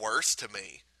makes it worse to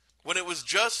me. When it was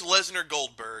just Lesnar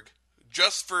Goldberg,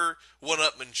 just for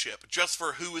one-upmanship, just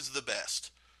for who is the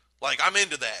best. Like, I'm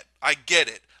into that. I get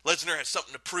it. Lesnar has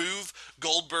something to prove.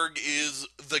 Goldberg is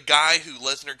the guy who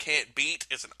Lesnar can't beat.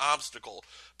 It's an obstacle.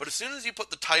 But as soon as you put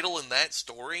the title in that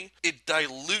story, it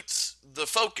dilutes the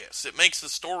focus. It makes the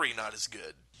story not as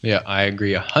good. Yeah, I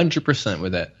agree 100%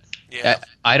 with that. Yeah.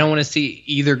 I don't want to see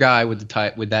either guy with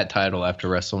that title after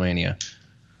WrestleMania.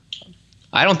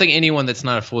 I don't think anyone that's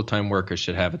not a full-time worker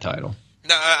should have a title.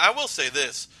 Now, I will say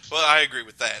this. Well, I agree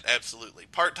with that, absolutely.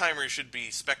 Part-timers should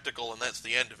be spectacle, and that's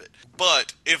the end of it.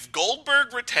 But if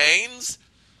Goldberg retains,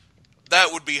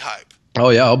 that would be hype. Oh,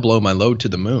 yeah, I'll blow my load to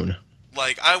the moon.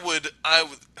 Like, I would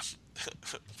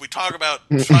we talk about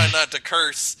trying not to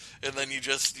curse, and then you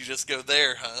just go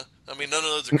there, huh? I mean, none of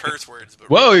those are curse words. But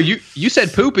whoa, you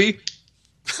said poopy.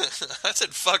 I said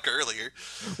fuck earlier.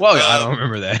 Whoa, I don't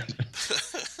remember that.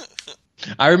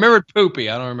 I remembered poopy.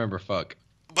 I don't remember fuck.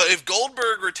 But if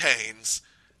Goldberg retains,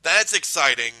 that's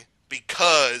exciting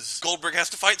because Goldberg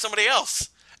has to fight somebody else.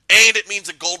 And it means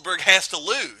that Goldberg has to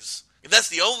lose. And that's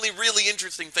the only really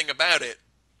interesting thing about it.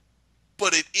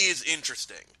 But it is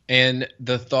interesting. And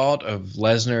the thought of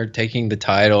Lesnar taking the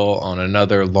title on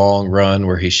another long run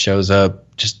where he shows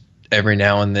up just every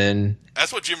now and then.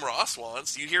 That's what Jim Ross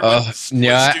wants. You hear what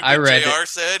stupid I read JR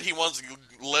said? He wants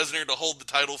Lesnar to hold the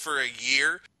title for a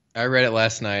year. I read it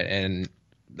last night, and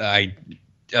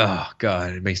oh,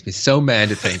 God, it makes me so mad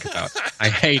to think about. I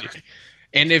hate it.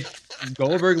 And if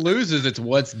Goldberg loses, it's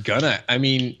what's gonna. I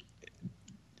mean,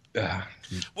 well,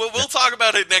 we'll talk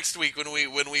about it next week when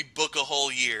we book a whole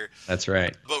year. That's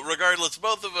right. But regardless,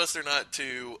 both of us are not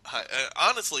too high.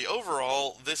 Honestly,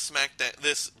 overall, this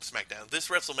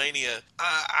WrestleMania,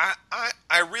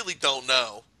 I really don't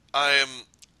know.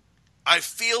 I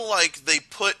feel like they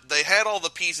had all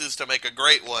the pieces to make a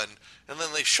great one, and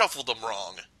then they shuffled them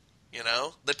wrong. You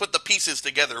know, they put the pieces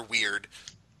together weird.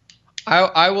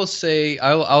 I will say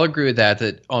I'll agree with that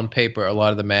on paper a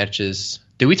lot of the matches.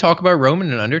 Did we talk about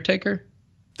Roman and Undertaker?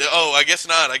 Oh, I guess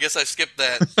not. I guess I skipped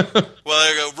that. Well,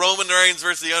 there you go. Roman Reigns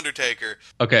versus The Undertaker.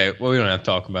 Okay, well, we don't have to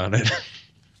talk about it.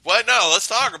 What? No, let's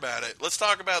talk about it. Let's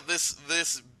talk about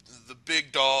the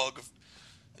big dog.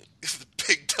 The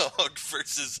big dog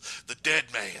versus the dead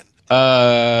man.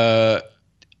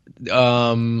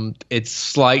 It's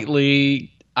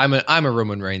slightly. I'm a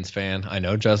Roman Reigns fan. I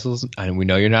know, Jussels, and we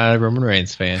know you're not a Roman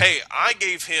Reigns fan. Hey, I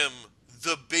gave him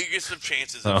the biggest of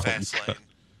chances in Fastlane.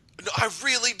 No, I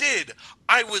really did.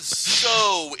 I was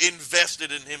so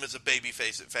invested in him as a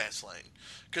babyface at Fastlane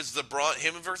because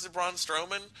him versus Braun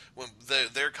Strowman when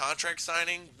their contract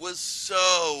signing was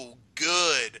so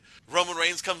good. Roman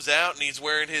Reigns comes out and he's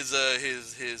wearing his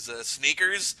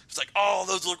sneakers. It's like, oh,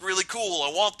 those look really cool.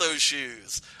 I want those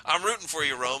shoes. I'm rooting for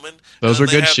you, Roman. Those were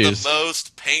good shoes. The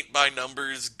most paint by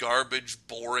numbers, garbage,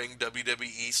 boring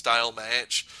WWE style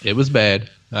match. It was bad.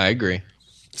 I agree.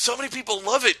 So many people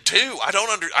love it too. I don't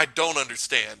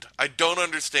understand. I don't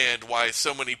understand why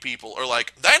so many people are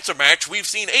like, that's a match we've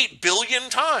seen 8 billion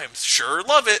times. Sure,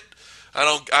 love it. I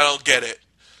don't get it.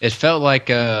 It felt like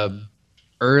a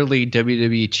early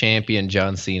WWE champion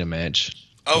John Cena match.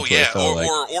 Oh yeah,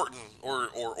 or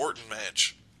Orton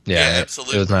match. Yeah,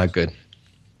 absolutely. It was not good.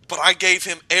 But I gave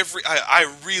him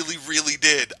I really, really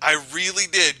did. I really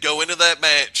did go into that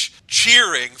match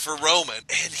cheering for Roman,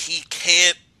 and he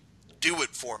can't do it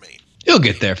for me. He'll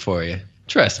get there for you.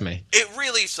 Trust me. It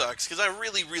really sucks, because I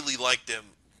really, really liked him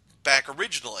back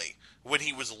originally. When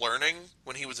he was learning,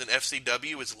 when he was in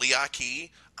FCW as Lee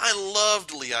Key, I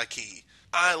loved Lee Key.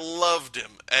 I loved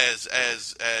him as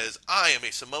I am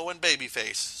a Samoan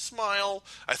babyface. Smile.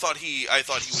 I thought he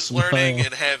was learning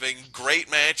and having great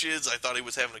matches. I thought he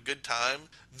was having a good time.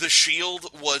 The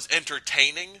Shield was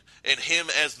entertaining, and him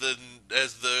as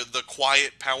the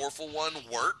quiet, powerful one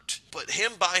worked. But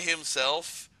him by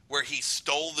himself, where he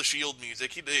stole the Shield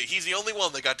music, he's the only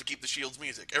one that got to keep the Shield's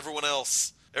music. Everyone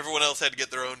else had to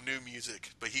get their own new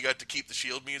music, but he got to keep the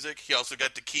Shield music. He also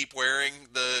got to keep wearing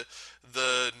the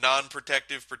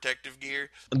non-protective protective gear.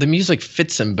 The music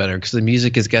fits him better because the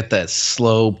music has got that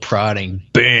slow prodding,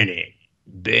 bang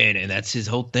it, and that's his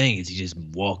whole thing. Is he just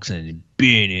walks in and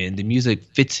bang it, and the music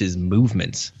fits his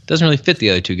movements. Doesn't really fit the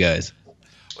other two guys.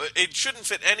 It shouldn't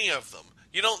fit any of them.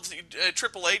 You don't.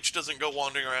 Triple H doesn't go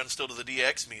wandering around still to the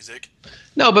DX music.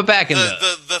 No, but back in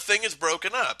the thing is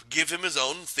broken up. Give him his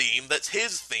own theme. That's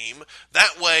his theme.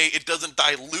 That way, it doesn't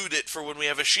dilute it for when we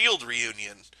have a Shield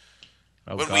reunion.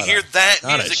 Oh, when God, we hear that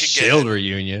not music a again, Shield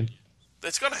reunion.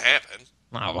 That's going to happen.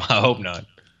 Oh, I hope not.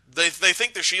 They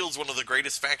think the Shield's one of the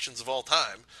greatest factions of all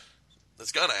time.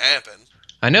 That's going to happen.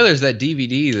 I know there's that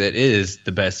DVD that is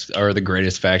the best or the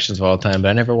greatest factions of all time, but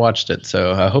I never watched it,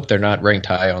 so I hope they're not ranked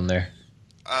high on there.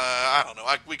 I don't know.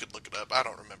 We could look it up. I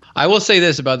don't remember. I will say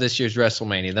this about this year's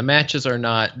WrestleMania. The matches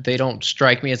they don't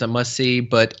strike me as a must-see,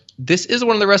 but this is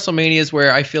one of the WrestleManias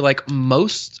where I feel like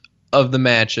most of the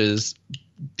matches,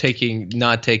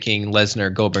 not taking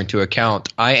Lesnar Goldberg into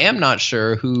account, I am not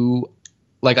sure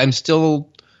I'm still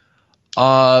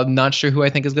not sure who I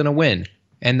think is going to win.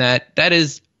 And that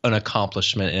is an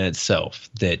accomplishment in itself.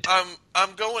 That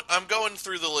I'm going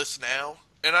through the list now,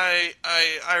 and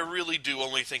I really do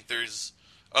only think there's,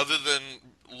 other than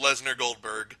Lesnar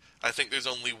Goldberg, I think there's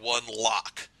only one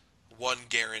lock, one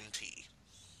guarantee.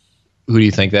 Who do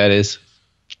you think that is?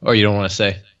 Or you don't want to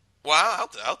say? Well,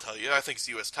 I'll tell you. I think it's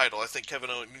the U.S. title. I think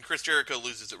Chris Jericho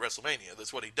loses at WrestleMania.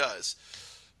 That's what he does.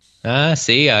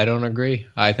 See, I don't agree.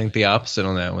 I think the opposite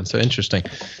on that one. So interesting.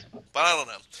 But I don't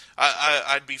know.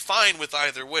 I'd be fine with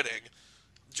either winning.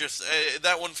 Just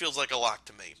that one feels like a lock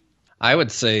to me. I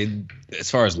would say,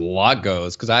 as far as lock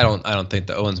goes, because I don't think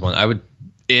the Owens one. I would,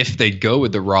 if they go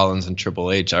with the Rollins and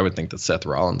Triple H, I would think that Seth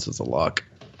Rollins is a lock.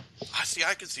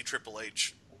 I could see Triple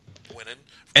H winning.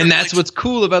 And that's what's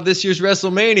cool about this year's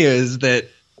WrestleMania is that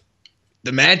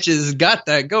the matches got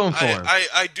that going for him.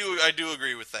 I do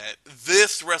agree with that.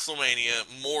 This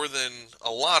WrestleMania, more than a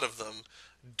lot of them,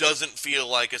 doesn't feel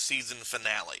like a season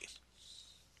finale.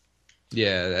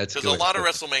 Yeah, that's because a lot of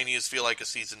WrestleManias feel like a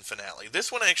season finale.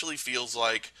 This one actually feels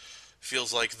like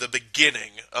the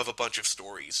beginning of a bunch of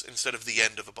stories instead of the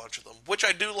end of a bunch of them, which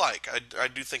I do like. I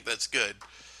do think that's good.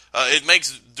 It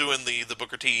makes doing the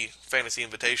Booker T Fantasy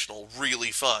Invitational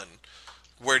really fun.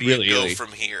 Where do you go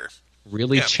from here?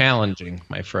 Really challenging,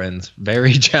 my friends.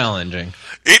 Very challenging.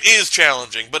 It is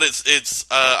challenging, but it's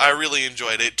I really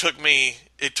enjoyed it.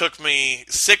 It took me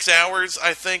 6 hours,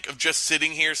 I think, of just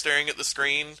sitting here staring at the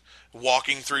screen,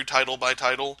 walking through title by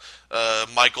title.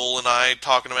 Michael and I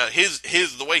talking about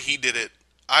the way he did it.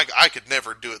 I could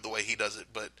never do it the way he does it,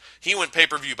 but he went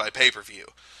pay-per-view by pay-per-view.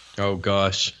 Oh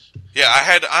gosh. Yeah,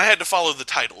 I had to follow the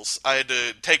titles. I had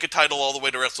to take a title all the way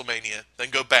to WrestleMania, then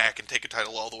go back and take a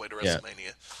title all the way to WrestleMania.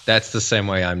 Yeah. That's the same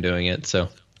way I'm doing it, so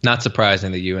not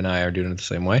surprising that you and I are doing it the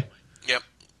same way. Yep.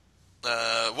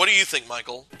 What do you think,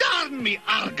 Michael? Darn me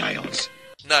Argyles!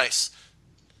 Nice.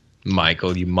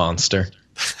 Michael, you monster.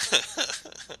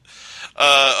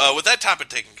 With that topic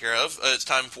taken care of, it's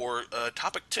time for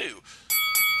topic 2.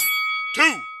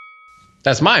 2!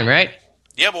 That's mine, right?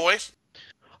 Yeah, boy.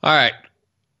 All right.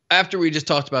 After we just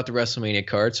talked about the WrestleMania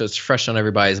card, so it's fresh on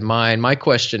everybody's mind, my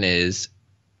question is,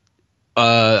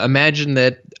 imagine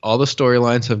that all the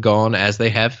storylines have gone as they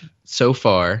have so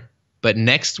far, but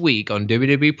next week on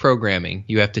WWE programming,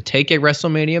 you have to take a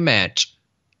WrestleMania match,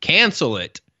 cancel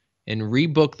it, and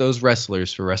rebook those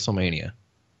wrestlers for WrestleMania.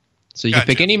 So you can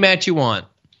pick any match you want.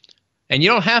 And you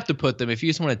don't have to put them if you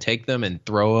just want to take them and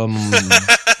throw them,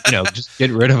 just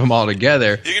get rid of them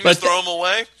altogether. You can just throw them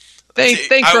away?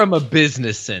 Think from a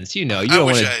business sense. You don't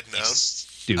want to. I had known.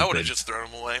 Stupid. I would have just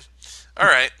thrown them away. All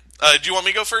right. Do you want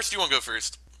me to go first? Do you want to go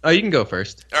first? Oh, you can go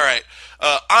first. All right.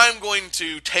 I'm going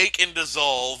to take and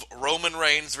dissolve Roman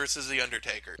Reigns versus The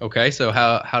Undertaker. Okay, so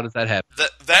how does that happen?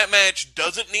 That match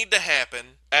doesn't need to happen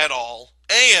at all,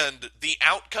 and the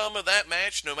outcome of that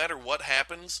match, no matter what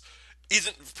happens,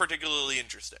 isn't particularly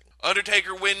interesting.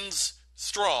 Undertaker wins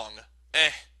strong.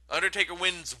 Undertaker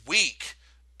wins weak.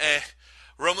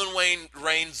 Roman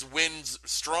Reigns wins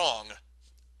strong.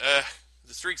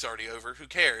 The streak's already over. Who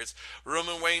cares?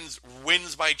 Roman Reigns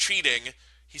wins by cheating.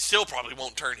 He still probably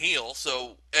won't turn heel,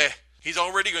 so he's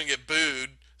already going to get booed.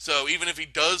 So even if he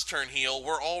does turn heel,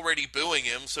 we're already booing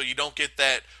him, so you don't get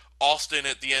that Austin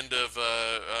at the end of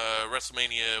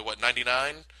WrestleMania,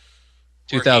 99?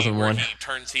 2001. Where he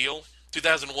turns heel.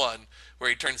 2001, where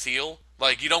he turns heel.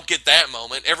 Like, you don't get that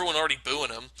moment. Everyone already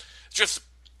booing him. It's just,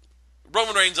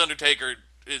 Roman Reigns Undertaker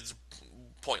is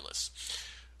pointless.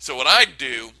 So what I'd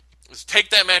do is take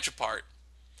that match apart.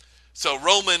 So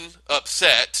Roman,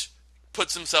 upset,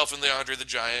 puts himself in the Andre the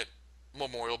Giant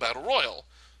Memorial Battle Royal.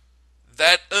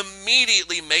 That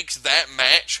immediately makes that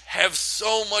match have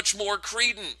so much more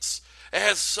credence. It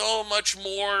has so much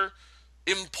more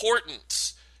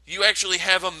importance. You actually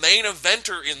have a main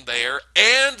eventer in there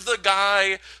and the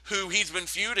guy who he's been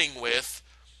feuding with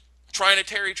trying to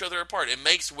tear each other apart. It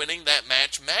makes winning that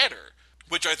match matter,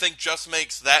 which I think just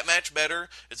makes that match better.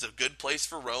 It's a good place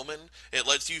for Roman. It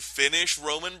lets you finish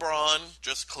Roman Braun,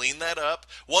 just clean that up.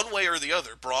 One way or the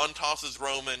other. Braun tosses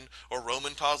Roman or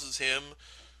Roman tosses him.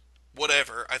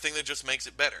 Whatever. I think that just makes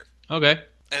it better. Okay.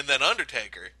 And then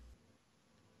Undertaker.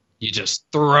 You just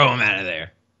throw him out of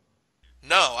there.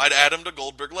 No, I'd add him to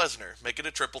Goldberg Lesnar. Make it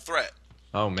a triple threat.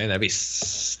 Oh man,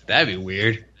 that'd be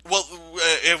weird. Well,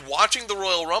 if watching the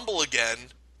Royal Rumble again,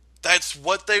 that's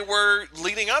what they were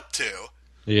leading up to.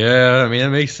 Yeah, I mean that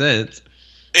makes sense.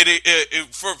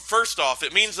 First off,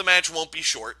 it means the match won't be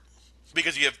short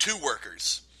because you have two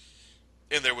workers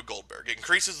in there with Goldberg. It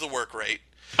increases the work rate.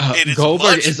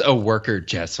 Goldberg is a worker,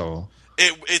 Jessel.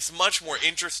 It's much more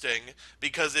interesting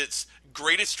because it's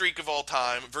greatest streak of all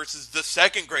time versus the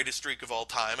second greatest streak of all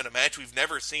time in a match we've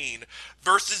never seen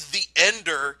versus the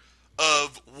ender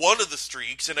of one of the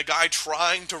streaks and a guy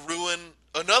trying to ruin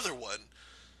another one.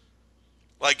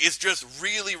 Like, it's just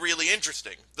really, really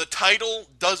interesting. The title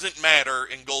doesn't matter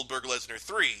in Goldberg Lesnar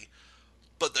 3,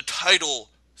 but the title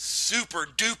super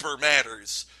duper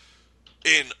matters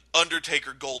in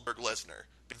Undertaker Goldberg Lesnar.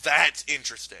 That's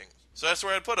interesting. So that's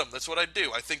where I'd put him. That's what I'd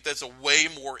do. I think that's a way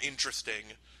more interesting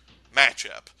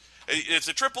matchup. It's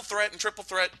a triple threat, and triple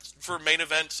threat for main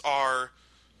events are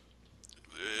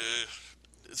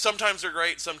sometimes they're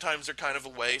great, sometimes they're kind of a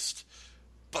waste.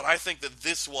 But I think that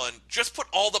this one, just put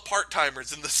all the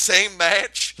part-timers in the same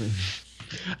match.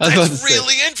 That's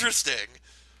really interesting.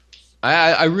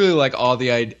 I really like all of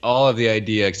the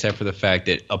idea except for the fact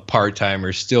that a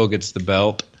part-timer still gets the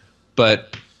belt.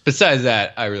 But besides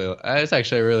that, I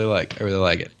really like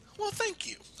it. Well, thank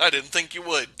you. I didn't think you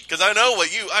would, because I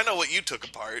know what you took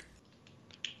apart.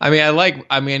 I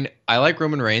like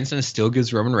Roman Reigns, and it still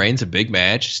gives Roman Reigns a big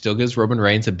match. Still gives Roman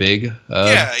Reigns a big.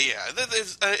 Yeah.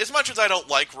 As much as I don't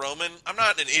like Roman, I'm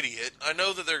not an idiot. I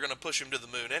know that they're going to push him to the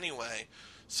moon anyway.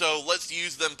 So let's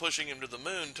use them pushing him to the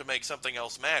moon to make something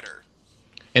else matter.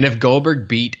 And if Goldberg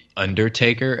beat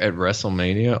Undertaker at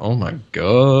WrestleMania, oh my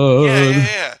god!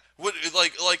 Yeah.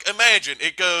 Like imagine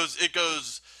it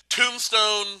goes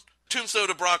Tombstone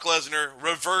to Brock Lesnar,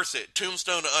 reverse it,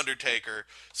 Tombstone to Undertaker,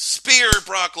 spear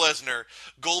Brock Lesnar,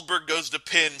 Goldberg goes to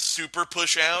pin, super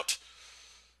push out.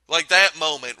 Like that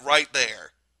moment right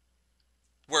there.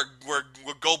 Where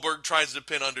Goldberg tries to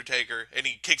pin Undertaker and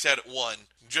he kicks out at one.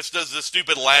 Just does the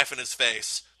stupid laugh in his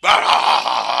face.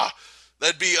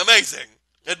 That'd be amazing.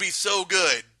 That'd be so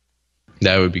good.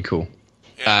 That would be cool.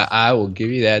 Yeah. I will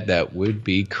give you that. That would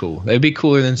be cool. That'd be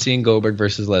cooler than seeing Goldberg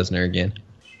versus Lesnar again.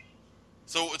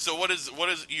 So what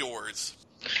is yours?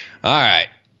 All right.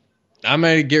 I'm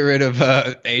going to get rid of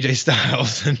AJ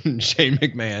Styles and Shane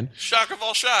McMahon. Shock of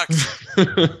all shocks.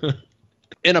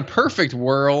 In a perfect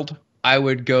world, I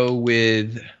would go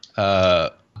with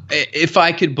if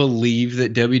I could believe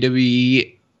that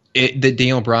WWE, that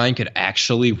Daniel Bryan could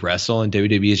actually wrestle and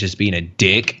WWE is just being a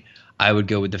dick, I would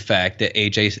go with the fact that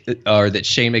that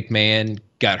Shane McMahon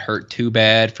got hurt too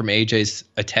bad from AJ's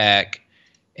attack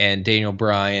and Daniel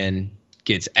Bryan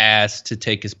gets asked to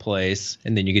take his place,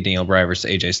 and then you get Daniel Bryan versus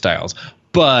AJ Styles.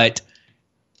 But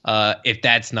if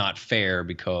that's not fair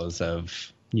because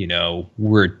of,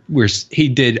 he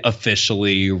did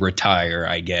officially retire,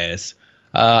 I guess,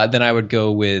 then I would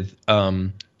go with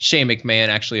Shane McMahon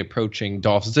actually approaching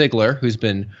Dolph Ziggler, who's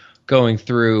been going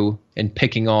through and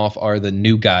picking off are the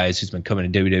new guys who's been coming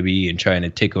to WWE and trying to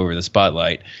take over the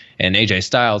spotlight. And AJ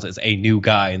Styles is a new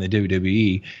guy in the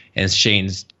WWE. And Shane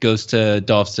goes to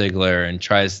Dolph Ziggler and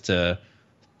tries to,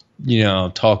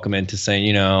 talk him into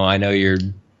saying, I know you're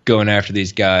going after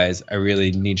these guys. I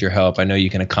really need your help. I know you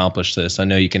can accomplish this. I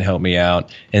know you can help me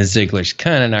out. And Ziggler's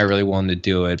kind of not really wanting to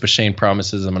do it, but Shane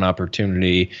promises him an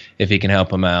opportunity if he can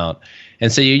help him out.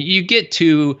 And so you get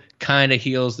two kind of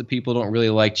heels that people don't really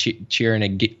like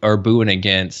cheering or booing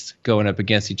against going up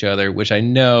against each other, which I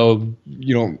know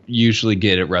you don't usually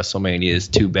get at WrestleMania is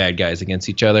two bad guys against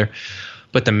each other.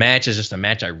 But the match is just a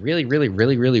match I really, really,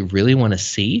 really, really, really want to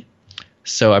see.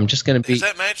 So I'm just going to be... Has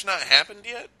that match not happened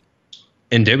yet?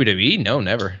 In WWE? No,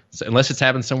 never. So unless it's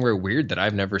happened somewhere weird that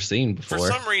I've never seen before. For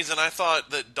some reason, I thought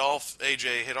that Dolph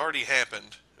AJ had already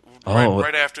happened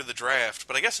right after the draft,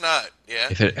 but I guess not. Yeah.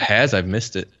 If it has, I've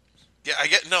missed it. Yeah,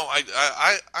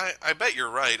 I bet you're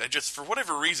right. I just, for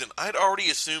whatever reason, I'd already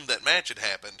assumed that match had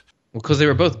happened. Well, because they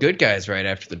were both good guys right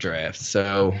after the draft,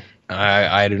 so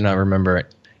I do not remember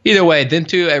it. Either way, then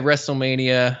too at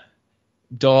WrestleMania,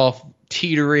 Dolph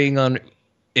teetering on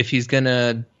if he's going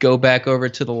to go back over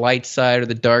to the light side or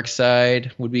the dark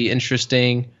side would be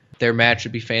interesting. Their match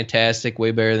would be fantastic, way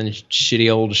better than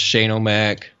shitty old Shane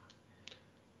O'Mac.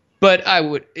 But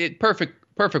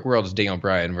perfect world is Daniel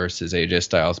Bryan versus AJ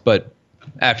Styles. But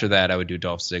after that, I would do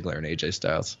Dolph Ziggler and AJ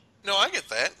Styles. No, I get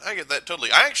that. I get that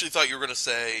totally. I actually thought you were going to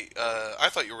say,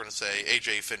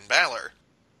 AJ Finn Balor.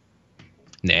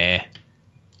 Nah.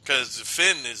 Because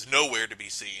Finn is nowhere to be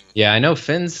seen. Yeah, I know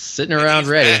Finn's sitting around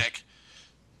ready. Back.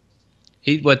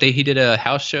 He did a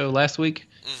house show last week.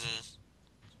 Mm-hmm.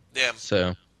 Yeah.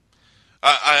 So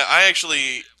I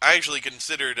actually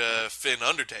considered Finn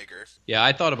Undertaker. Yeah,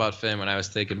 I thought about Finn when I was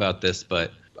thinking about this,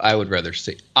 but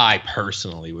I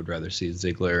personally would rather see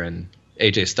Ziggler and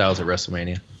AJ Styles at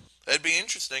WrestleMania. That'd be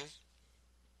interesting,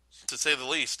 to say the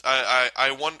least.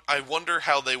 I wonder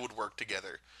how they would work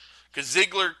together. Because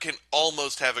Ziggler can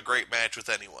almost have a great match with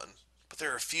anyone, but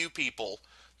there are a few people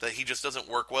that he just doesn't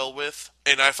work well with,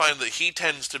 and I find that he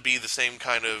tends to be the same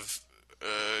kind of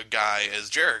guy as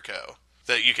Jericho.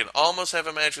 That you can almost have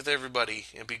a match with everybody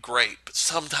and be great, but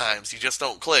sometimes you just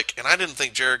don't click, and I didn't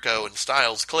think Jericho and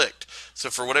Styles clicked, so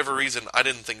for whatever reason, I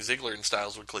didn't think Ziggler and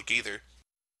Styles would click either.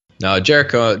 No,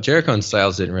 Jericho and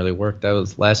Styles didn't really work. That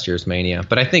was last year's Mania,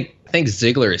 but I think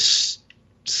Ziggler is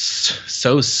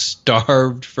so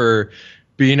starved for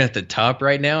being at the top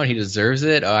right now, and he deserves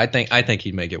it. I think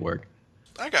he'd make it work.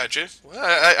 I got you. Well,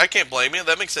 I can't blame you.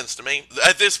 That makes sense to me.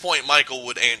 At this point, Michael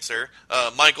would answer.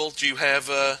 Michael, do you have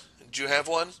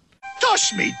one?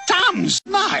 Toss me thumbs!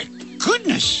 My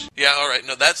goodness! Yeah, all right.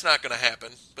 No, that's not going to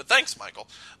happen. But thanks, Michael.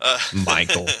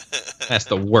 Michael, that's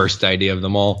the worst idea of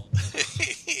them all.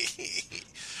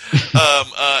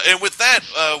 And with that,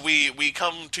 we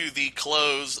come to the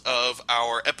close of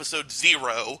our episode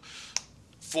 0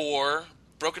 for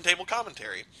Broken Table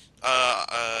Commentary.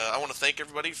 I want to thank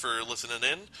everybody for listening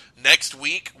in. Next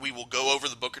week, we will go over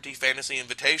the Booker T Fantasy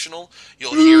Invitational.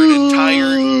 You'll hear an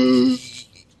entire...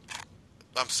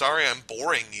 I'm sorry I'm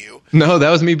boring you. No, that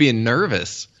was me being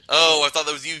nervous. Oh, I thought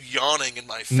that was you yawning in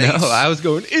my face. No, I was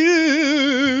going,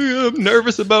 ew, I'm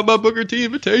nervous about my Booker T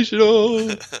Invitational.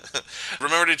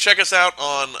 Remember to check us out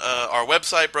on our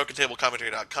website,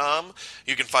 BrokenTableCommentary.com.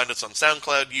 You can find us on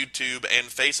SoundCloud, YouTube, and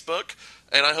Facebook.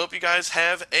 And I hope you guys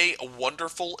have a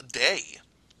wonderful day.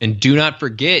 And do not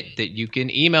forget that you can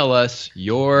email us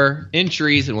your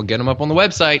entries, and we'll get them up on the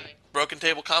website.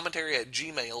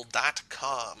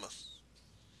 BrokenTableCommentary@gmail.com.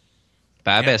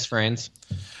 Bye, best friends.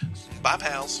 Bye,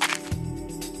 pals.